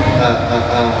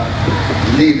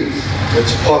leaders.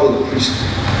 That's part of the priesthood.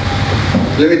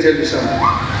 Let me tell you something.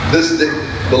 This day,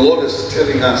 the Lord is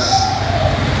telling us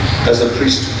as a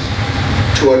priesthood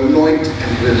to anoint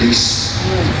and release.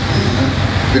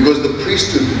 Because the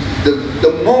priesthood,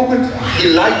 the moment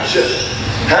Elijah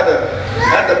had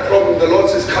a problem, the Lord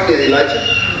says, come here, Elijah.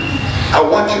 I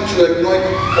want you to anoint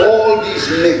all these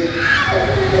men.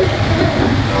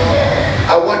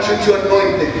 I want you to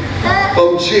anoint them.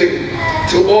 From Jim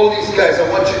to all these guys, I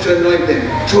want you to anoint them.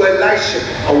 To Elisha,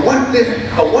 I want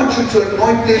you to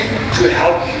anoint them to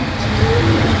help you.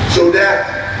 So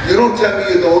that you don't tell me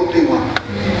you're the only one.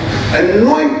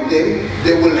 Anoint them,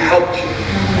 they will help you.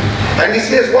 And he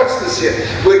says, watch this here.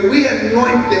 When we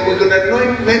anoint them, we're going to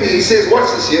anoint many. He says, watch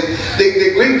this here.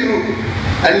 They're going to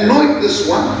anoint this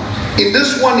one. In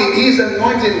this one, in his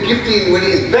anointing, gifting, when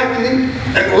he's battling,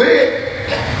 and where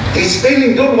he's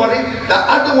failing, don't worry, the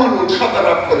other one will cover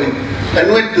up for him.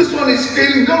 And when this one is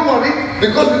failing, don't worry,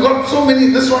 because we got so many,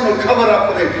 this one will cover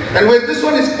up for him. And when this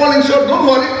one is falling short, don't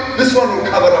worry, this one will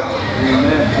cover up for him.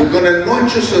 Amen. We're going to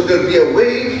anoint you so there'll be a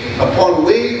wave upon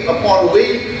wave upon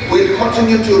wave. We'll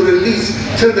continue to release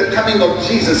till the coming of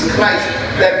Jesus Christ,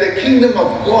 that the kingdom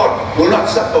of God will not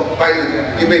suffer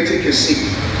violence. You may take your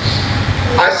seat.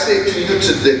 I say to you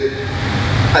today,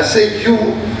 I say you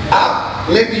are,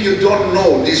 maybe you don't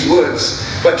know these words,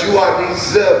 but you are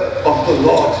reserved of the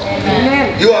Lord.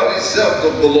 Amen. You are reserved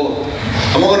of the Lord.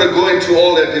 I'm not going to go into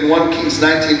all that in 1 Kings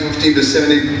 19:15 to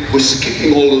 17. We're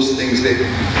skipping all those things there.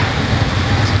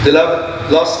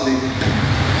 Beloved, lastly,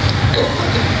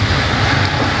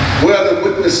 where are the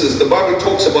witnesses? The Bible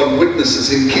talks about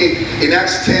witnesses in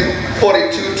Acts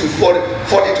 10:42 to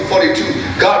 40 to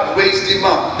 42. God raised him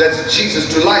up, that's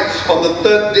Jesus, to life on the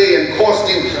third day and caused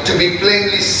him to be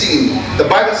plainly seen. The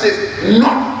Bible says,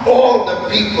 not all the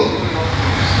people,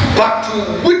 but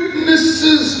to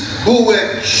witnesses who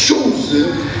were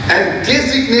chosen and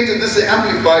designated, this is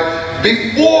amplified,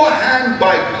 beforehand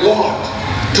by God.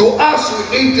 To us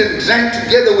who ate and drank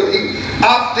together with him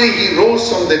after he rose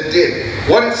from the dead.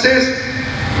 What it says,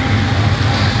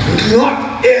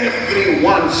 not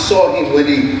everyone saw him when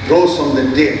he rose from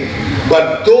the dead,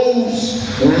 but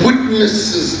those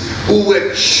witnesses who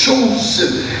were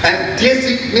chosen and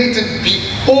designated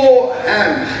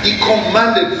beforehand, he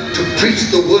commanded to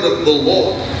preach the word of the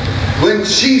Lord. When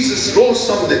Jesus rose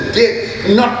from the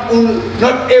dead, not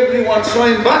everyone saw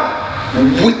him,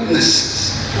 but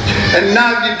witnesses. And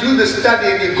now you do the study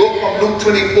and you go from Luke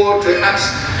 24 to Acts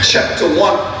chapter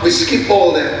 1. We skip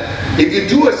all that. If you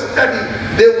do a study,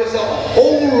 there was a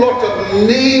whole lot of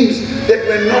names that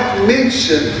were not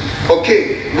mentioned.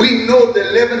 Okay, we know the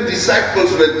 11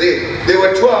 disciples were there. There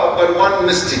were 12, but one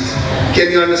missed it. Can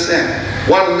you understand?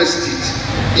 One missed it.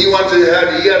 He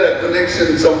had a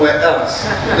connection somewhere else.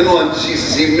 Didn't want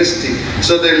Jesus, he missed it.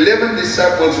 So the 11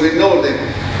 disciples, we know them.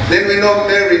 Then we know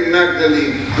Mary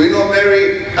Magdalene. We know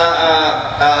Mary,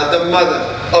 the mother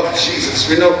of Jesus.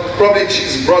 We know probably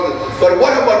Jesus' brother. But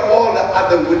what about all the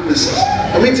other witnesses?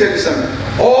 Let me tell you something.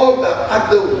 All the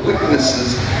other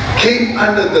witnesses came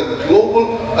under the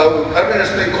global, I'm going to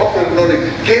explain corporate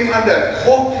anointing, came under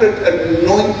corporate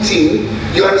anointing,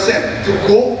 you understand, to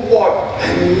go forth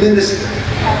and minister.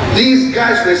 These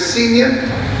guys were senior,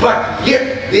 but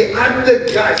yet the other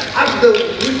guys, other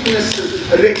witnesses,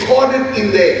 recorded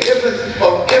in the heavens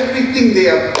of everything they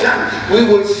have done. We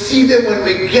will see them when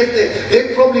we get there.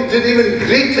 They probably did even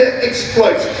greater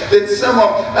exploits than some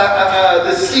of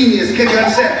the seniors. Can you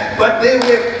understand? But they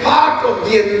were part of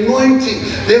the anointing.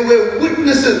 They were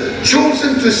witnesses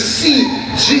chosen to see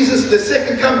Jesus the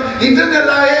second coming. He didn't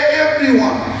allow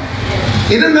everyone.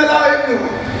 He didn't allow everyone.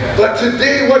 But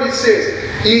today what he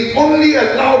says, he only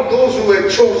allowed those who were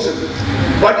chosen.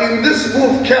 But in this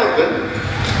move, Calvin,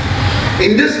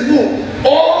 in this move,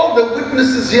 all the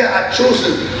witnesses here are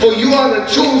chosen. For you are the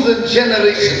chosen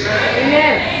generation.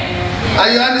 Amen. Are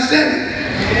you understanding?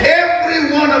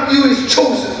 Every one of you is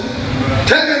chosen.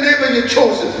 Tell your neighbor you're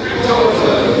chosen.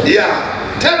 Yeah.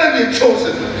 Tell them you're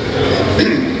chosen.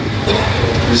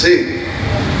 You see,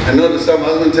 I noticed some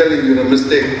husband telling you a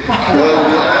mistake. Well,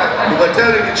 if I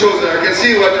tell him you're chosen, I can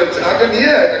see what you're I can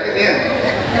hear it. I can hear.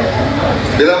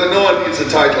 Beloved, no one needs a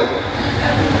title.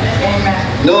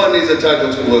 No one needs a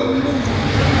title to work.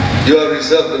 You are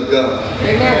reserved of God.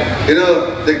 Amen. You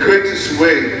know, the greatest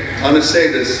way, I want to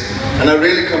say this, and I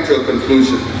really come to a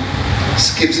conclusion.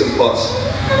 Skip some parts.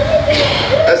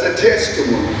 As a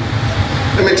testimony,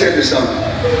 let me tell you something.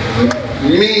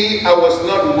 Me, I was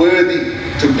not worthy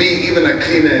to be even a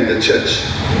cleaner in the church.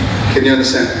 Can you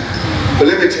understand? But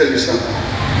let me tell you something.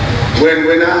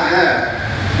 When I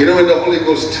had, you know, when the Holy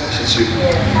Ghost touches you,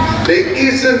 there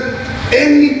isn't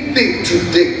anything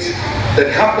to date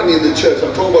that happened in the church.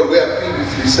 I'm talking about where I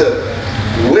previously served.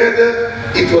 Whether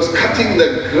it was cutting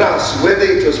the grass, whether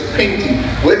it was painting,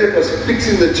 whether it was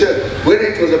fixing the church, whether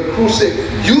it was a crusade,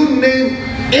 you name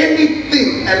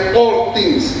anything and all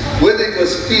things, whether it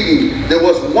was feeding, there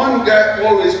was one guy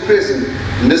always present,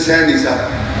 and this hand is up.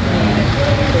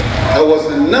 I was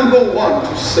the number one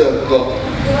to serve God.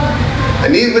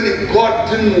 And even if God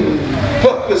didn't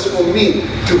purpose for me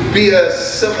to be a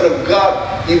servant of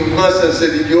God, He must have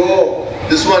said, yo,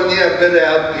 this one here, I better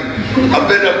help him. I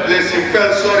better bless him. He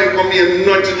felt sorry for me and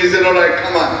nudged me. He said, all right,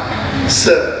 come on.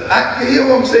 Sir, you hear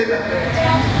what I'm saying now?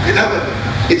 Beloved,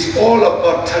 it's all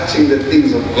about touching the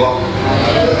things of God.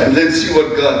 And then see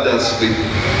what God does for you.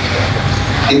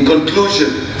 In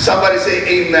conclusion, somebody say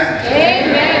amen.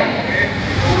 Amen.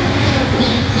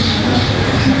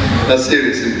 Now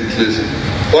serious in conclusion.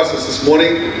 Watch this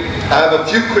morning. I have a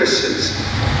few questions.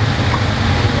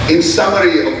 In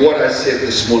summary of what I said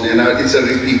this morning, and it's a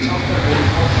repeat.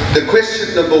 The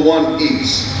question number one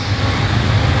is,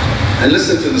 and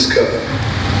listen to this cover.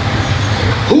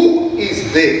 Who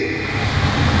is there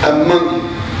among you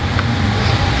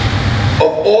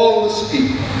of all these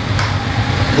people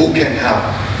who can help?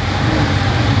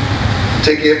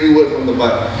 Take every word from the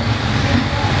Bible.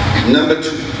 Number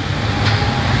two.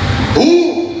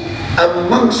 Who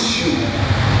amongst you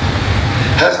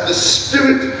has the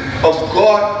Spirit of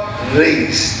God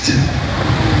raised?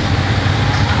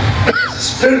 The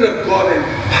Spirit of God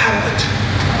empowered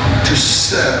to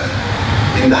serve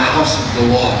in the house of the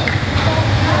Lord.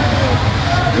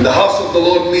 And the house of the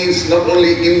Lord means not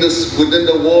only within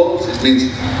the walls, it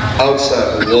means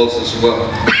outside the walls as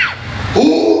well.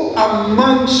 Who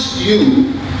amongst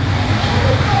you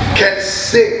can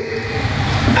say,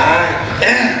 I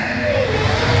am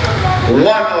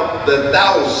one of the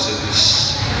thousands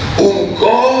whom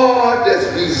God has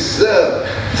reserved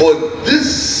for this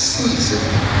season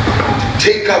to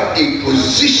take up a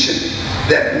position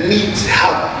that needs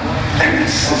help and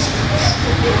assistance?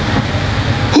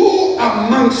 Who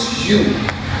amongst you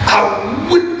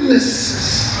are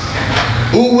witnesses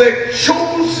who were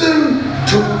chosen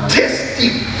to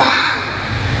testify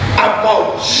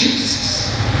about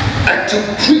Jesus and to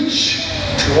preach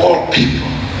to all people?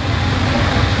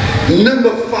 Number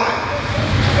 5,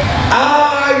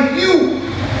 are you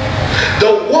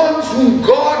the ones whom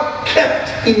God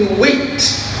kept in wait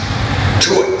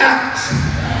to act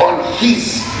on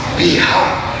His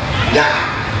behalf now?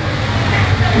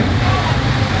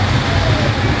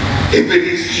 If it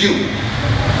is you,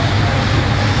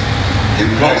 then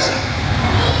rise up.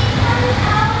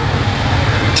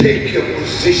 Take your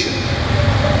position.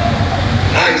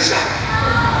 Rise up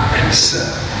and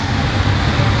serve.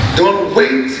 Don't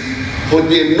wait for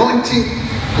the anointing,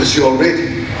 because you're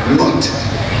already anointed.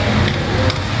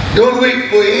 Don't wait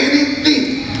for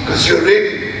anything, because you're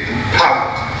already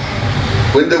empowered.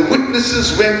 When the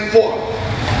witnesses went forth,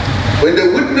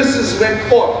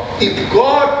 if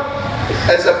God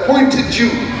has appointed you,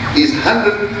 He's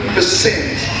 100%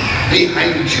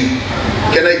 behind you.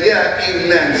 Can I hear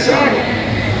amen, somebody?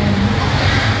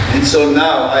 And so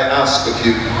now I ask of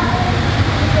you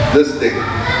this day,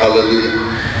 hallelujah.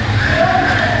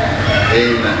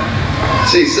 Amen.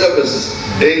 See, service.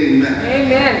 Amen.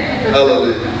 Amen.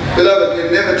 Hallelujah. Beloved,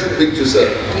 we're never too big to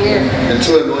serve. And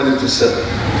too anointed to serve.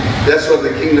 That's what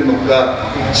the kingdom of God.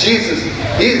 Jesus,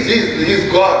 He's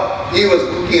God. He was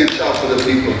cooking and chow for the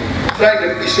people. Trying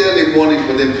to fish early morning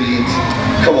for them to eat.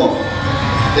 Come on.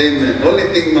 Amen. Only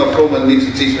thing my foreman needs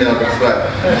to teach me how to fry.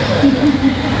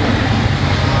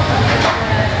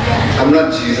 I'm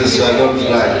not Jesus, so I don't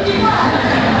brag.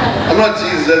 I'm not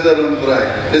Jesus, so I don't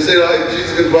brag. They say, oh, if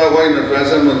Jesus can brag, why not? I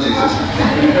say, I'm not Jesus.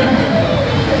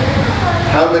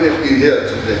 How many of you here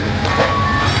today?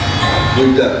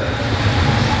 You've done it.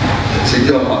 It's in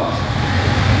your heart.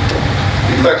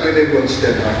 In fact, let everyone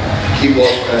stand up. Keep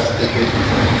all past the gate.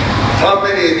 How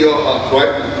many in your heart right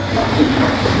now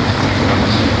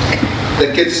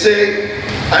that can say,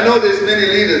 I know there's many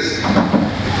leaders,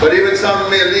 but even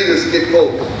some male leaders get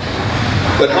old.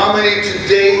 But how many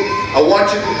today, I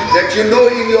want you to, that you know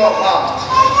in your heart,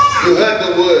 you heard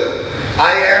the word,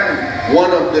 I am one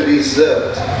of the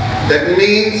reserved. That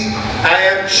means I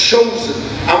am chosen.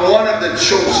 I'm one of the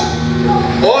chosen.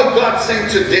 All God's saying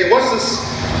today, what's this?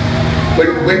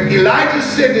 When Elijah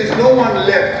said there's no one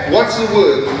left, what's the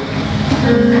word?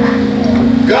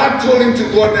 God told him to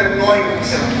go and anoint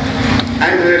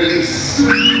and release.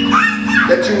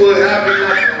 That you will have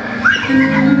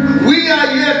enough. We are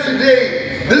here today.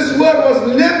 This word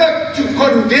was never to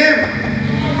condemn,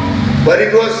 but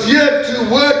it was here to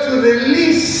word to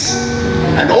release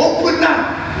and open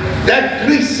up that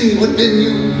blessing within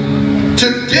you.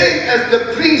 Today, as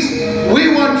the priest,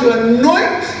 we want to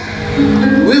anoint,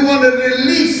 we want to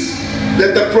release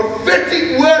that the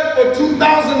prophetic word for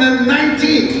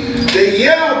 2019, the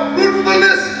year of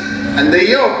fruitfulness and the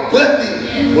year of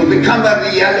birthing, will become a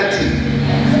reality.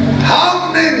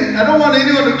 How many, I don't want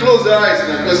anyone to close their eyes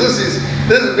now, because this is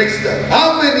big stuff.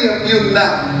 How many of you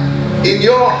now, in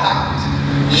your heart,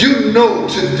 you know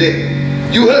today,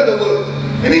 you heard the word,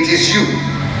 and it is you.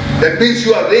 That means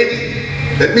you are ready.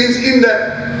 That means in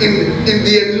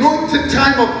the anointed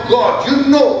time of God, you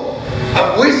know,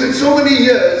 I've wasted so many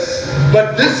years,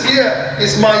 but this year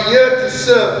is my year to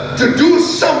serve, to do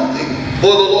something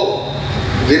for the Lord.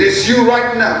 It is you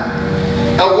right now.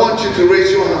 I want you to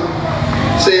raise your hand.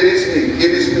 Say, it is me.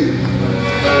 It is me.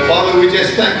 Father, we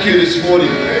just thank you this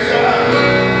morning.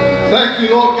 Thank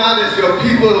you, Lord God, as your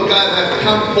people, Lord God, have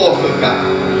come forth, Lord God.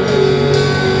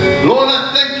 Lord, I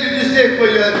thank you this day for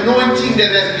your anointing that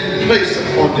has been placed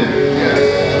upon them.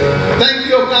 Thank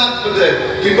you, oh God, for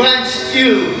the divine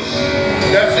skills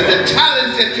and the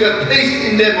talents that you have placed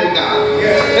in them, oh God.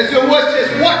 As your word says,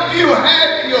 what do you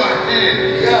have in your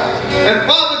hand? And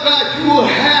Father God, you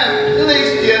have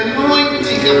placed the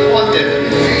anointing upon them.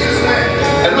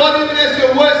 And Lord, even as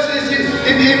your word says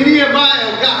in Nehemiah,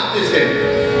 oh God, this day,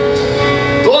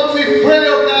 Lord, we pray,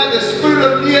 oh God, the spirit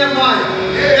of Nehemiah,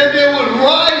 that they will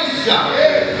rise up.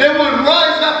 They will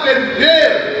rise up and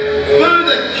build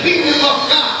the kingdom of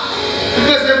God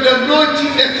because of the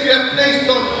anointing that you have placed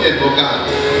on them, oh God.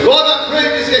 Lord, I pray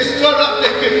this day, stir up the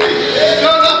gifting.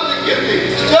 Stir up the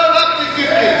gifting. Stir up the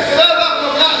gifting. Stir up,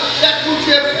 oh God, that which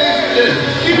you have placed in them.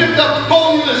 Give them the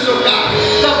boldness, oh God.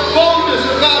 The boldness,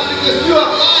 oh God, because you are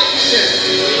alive in them.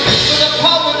 So the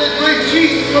power of the great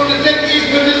Jesus from the dead is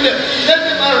within them. Let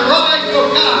them arise, oh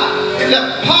God, in the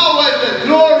power and the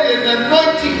glory and the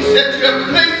anointing that you have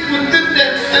placed within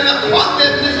them and upon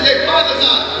them this day, Father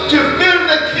God, to build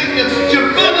the kingdom, to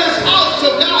build this house,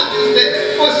 oh God, this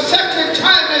day, for such a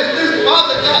time as this,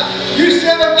 Father God. You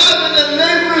said, oh God, that the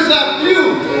laborers are few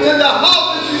and the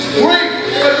harvest is great.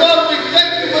 But Lord, we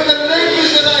thank you for the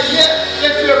laborers that are here,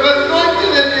 that you have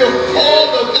anointed and you have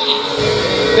called, oh God.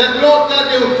 That Lord God,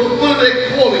 they will fulfill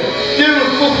their calling. They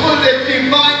will fulfill their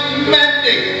divine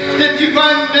mandate. The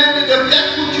divine mandate of that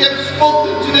which you have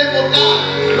spoken to them, oh God.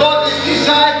 Lord, they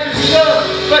desire to serve.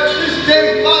 But this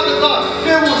day, Father God,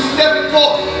 they will step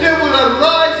forth. They will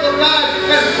arise, oh God,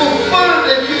 and fulfill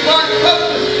their divine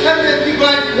purpose and their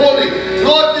divine calling.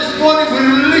 Lord, this morning we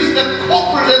release the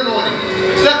corporate anointing.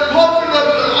 The corporate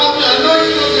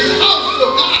anointing of this house,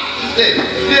 oh God, this day.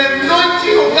 The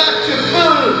anointing, oh God, to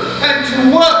build and to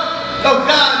work, oh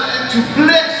God, and to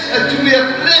bless and to be a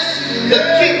blessing in the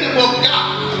kingdom of God.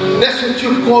 That's what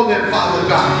you've called them, Father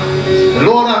God.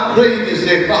 Lord, I pray this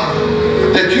day, Father,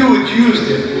 that you would use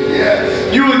them.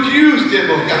 Yes. You would use them,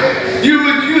 oh God. You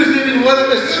would use them in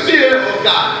whatever sphere, oh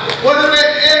God. Whatever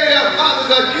area, Father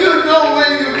God, you know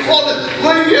where you call them,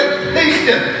 where you have placed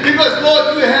them. Because,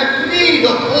 Lord, you have need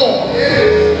of all.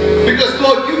 Yes. Because,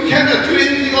 Lord, you cannot do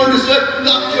anything on this earth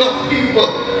without your people.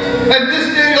 And this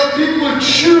day your people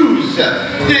choose.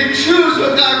 They choose,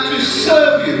 oh God, to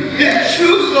serve you. They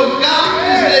choose, oh God,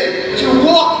 this day to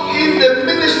walk in the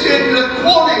ministry and the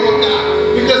calling, oh God.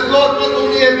 Because Lord, not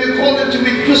only have you called them to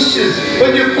be Christians,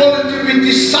 but you called them to be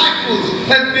disciples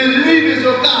and believers,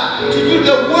 oh God, to do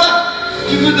the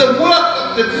work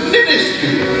of the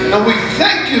ministry. And we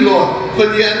thank you, Lord,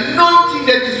 for the anointing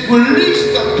that is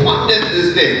released upon them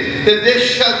this day, that they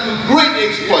shall do great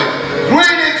exploits,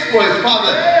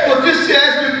 Father. For this year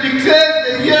has been declared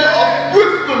the year of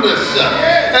fruitfulness,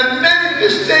 and many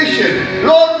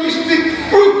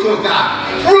oh God.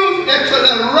 Fruit that shall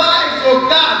arise, oh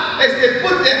God, as they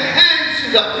put their hands to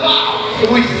the plow.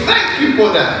 And we thank you for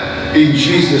that. In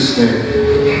Jesus' name.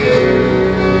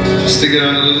 Stick it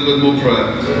on a little bit more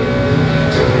prayer.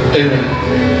 Amen.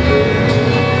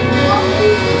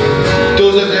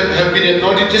 Those that have been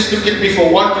anointed, just look at me for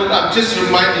 1 minute. I'm just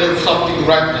reminded of something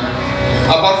right now.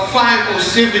 About 5 or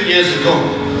 7 years ago,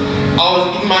 I was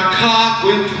in my car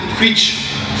going to preach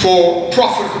for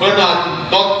Prophet Bernard,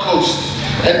 North Coast.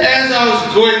 And as I was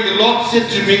going, the Lord said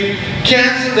to me,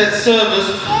 cancel that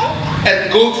service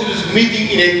and go to this meeting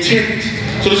in a tent.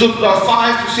 So this was about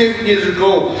 5 to 7 years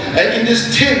ago. And in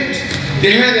this tent,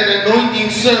 they had an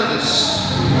anointing service.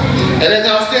 And as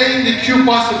I was standing in the queue,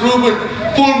 Pastor Ruben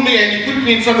pulled me and he put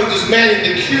me in front of this man in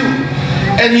the queue.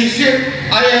 And he said,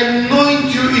 I anoint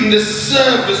you in the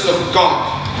service of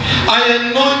God. I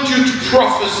anoint you to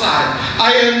prophesy.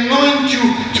 I anoint you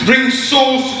to bring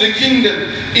souls to the kingdom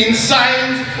in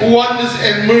signs, wonders,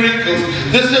 and miracles.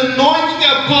 This anointing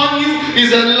upon you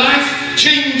is a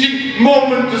life-changing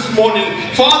moment this morning.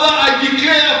 Father, I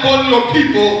declare upon your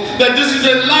people that this is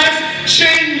a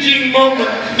life-changing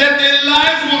moment, that their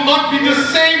lives will not be the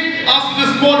same after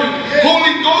this morning.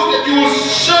 Holy Ghost, that you will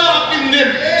stir up in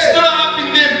them,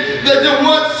 that the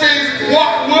word says,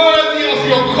 walk worthy of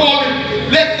your calling.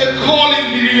 Let the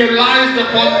calling be realized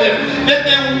upon them. Let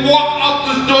them walk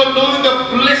out this door knowing the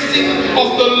blessing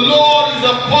of the Lord is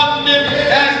upon them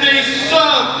as they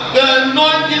serve. The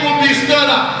anointing will be stirred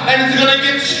up and it's going to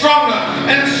get stronger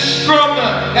and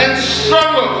stronger and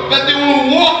stronger. That they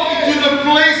will walk into the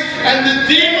place and the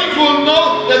demons will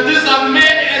know that these are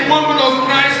men and women of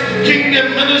Christ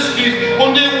Kingdom Ministries.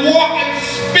 When they walk and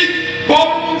speak,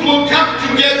 bones will come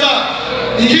together.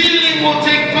 Healing will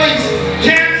take place.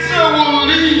 Cancer will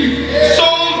leave.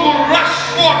 Souls will rush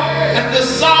forth at the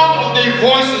sound of their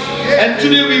voices. And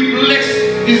today we bless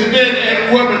these men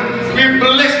and women. We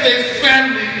bless their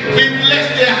family. We bless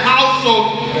their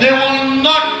household. They will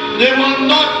not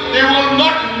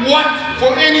want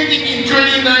for anything in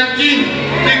 2019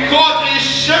 because a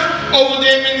shift over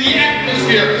them in the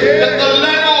atmosphere. That the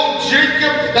ladder of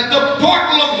Jacob, that the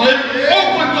portal of heaven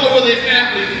opens over their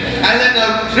family. And that the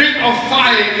ring of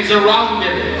fire is around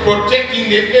them, protecting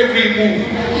their every move.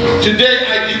 Today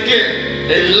I declare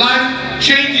a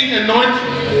life-changing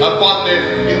anointing upon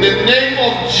them. In the name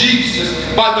of Jesus,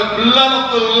 by the blood of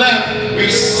the Lamb, we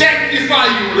sanctify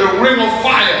you, the ring of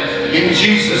fire, in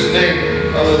Jesus'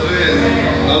 name. Hallelujah.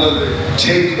 Hallelujah.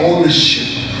 Take ownership.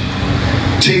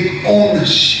 Take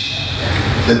ownership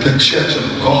that the church of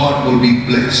God will be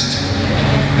blessed.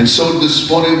 And so this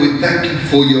morning we thank you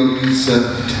for your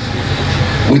servant.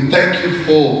 We thank you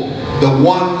for the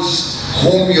ones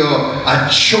whom you are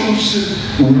chosen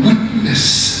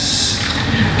witnesses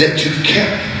that you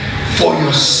kept for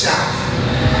yourself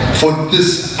for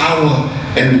this hour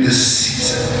and this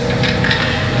season.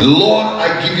 Lord,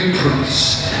 I give you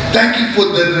praise. Thank you for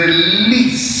the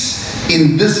release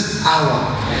in this hour.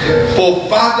 For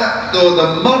Father,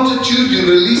 the multitude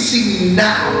you're releasing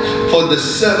now for the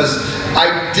service,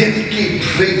 I dedicate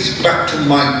praise back to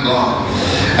my God.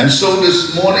 And so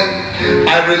this morning,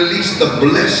 I release the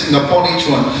blessing upon each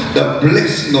one. The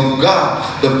blessing of God,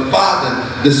 the Father,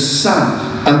 the Son,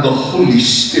 and the Holy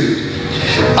Spirit.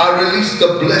 I release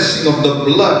the blessing of the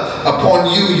blood upon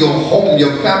you, your home,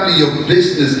 your family, your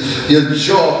business, your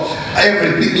job,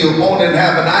 everything you own and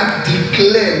have. And I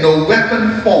declare no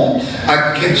weapon formed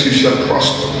against you shall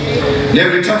prosper. And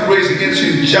every tongue raised against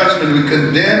you in judgment we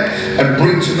condemn and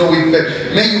bring to no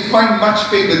effect. May you find much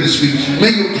favor this week.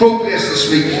 May you progress this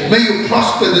week. May you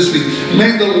prosper this week.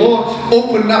 May the Lord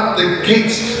open up the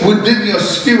gates within your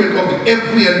spirit of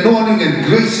every anointing and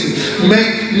gracing.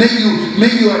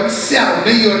 May you excel.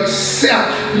 May you excel.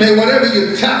 May whatever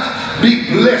you touch be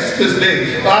blessed this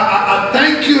day. I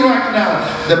thank you right now.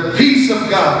 The peace of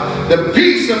God, the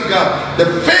peace of God, the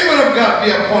favor of God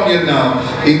be upon you now.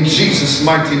 In Jesus'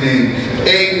 mighty name.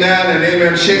 Amen and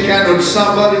amen. Shake hands with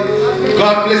somebody.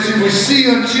 God bless you. We see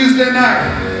you on Tuesday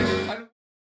night.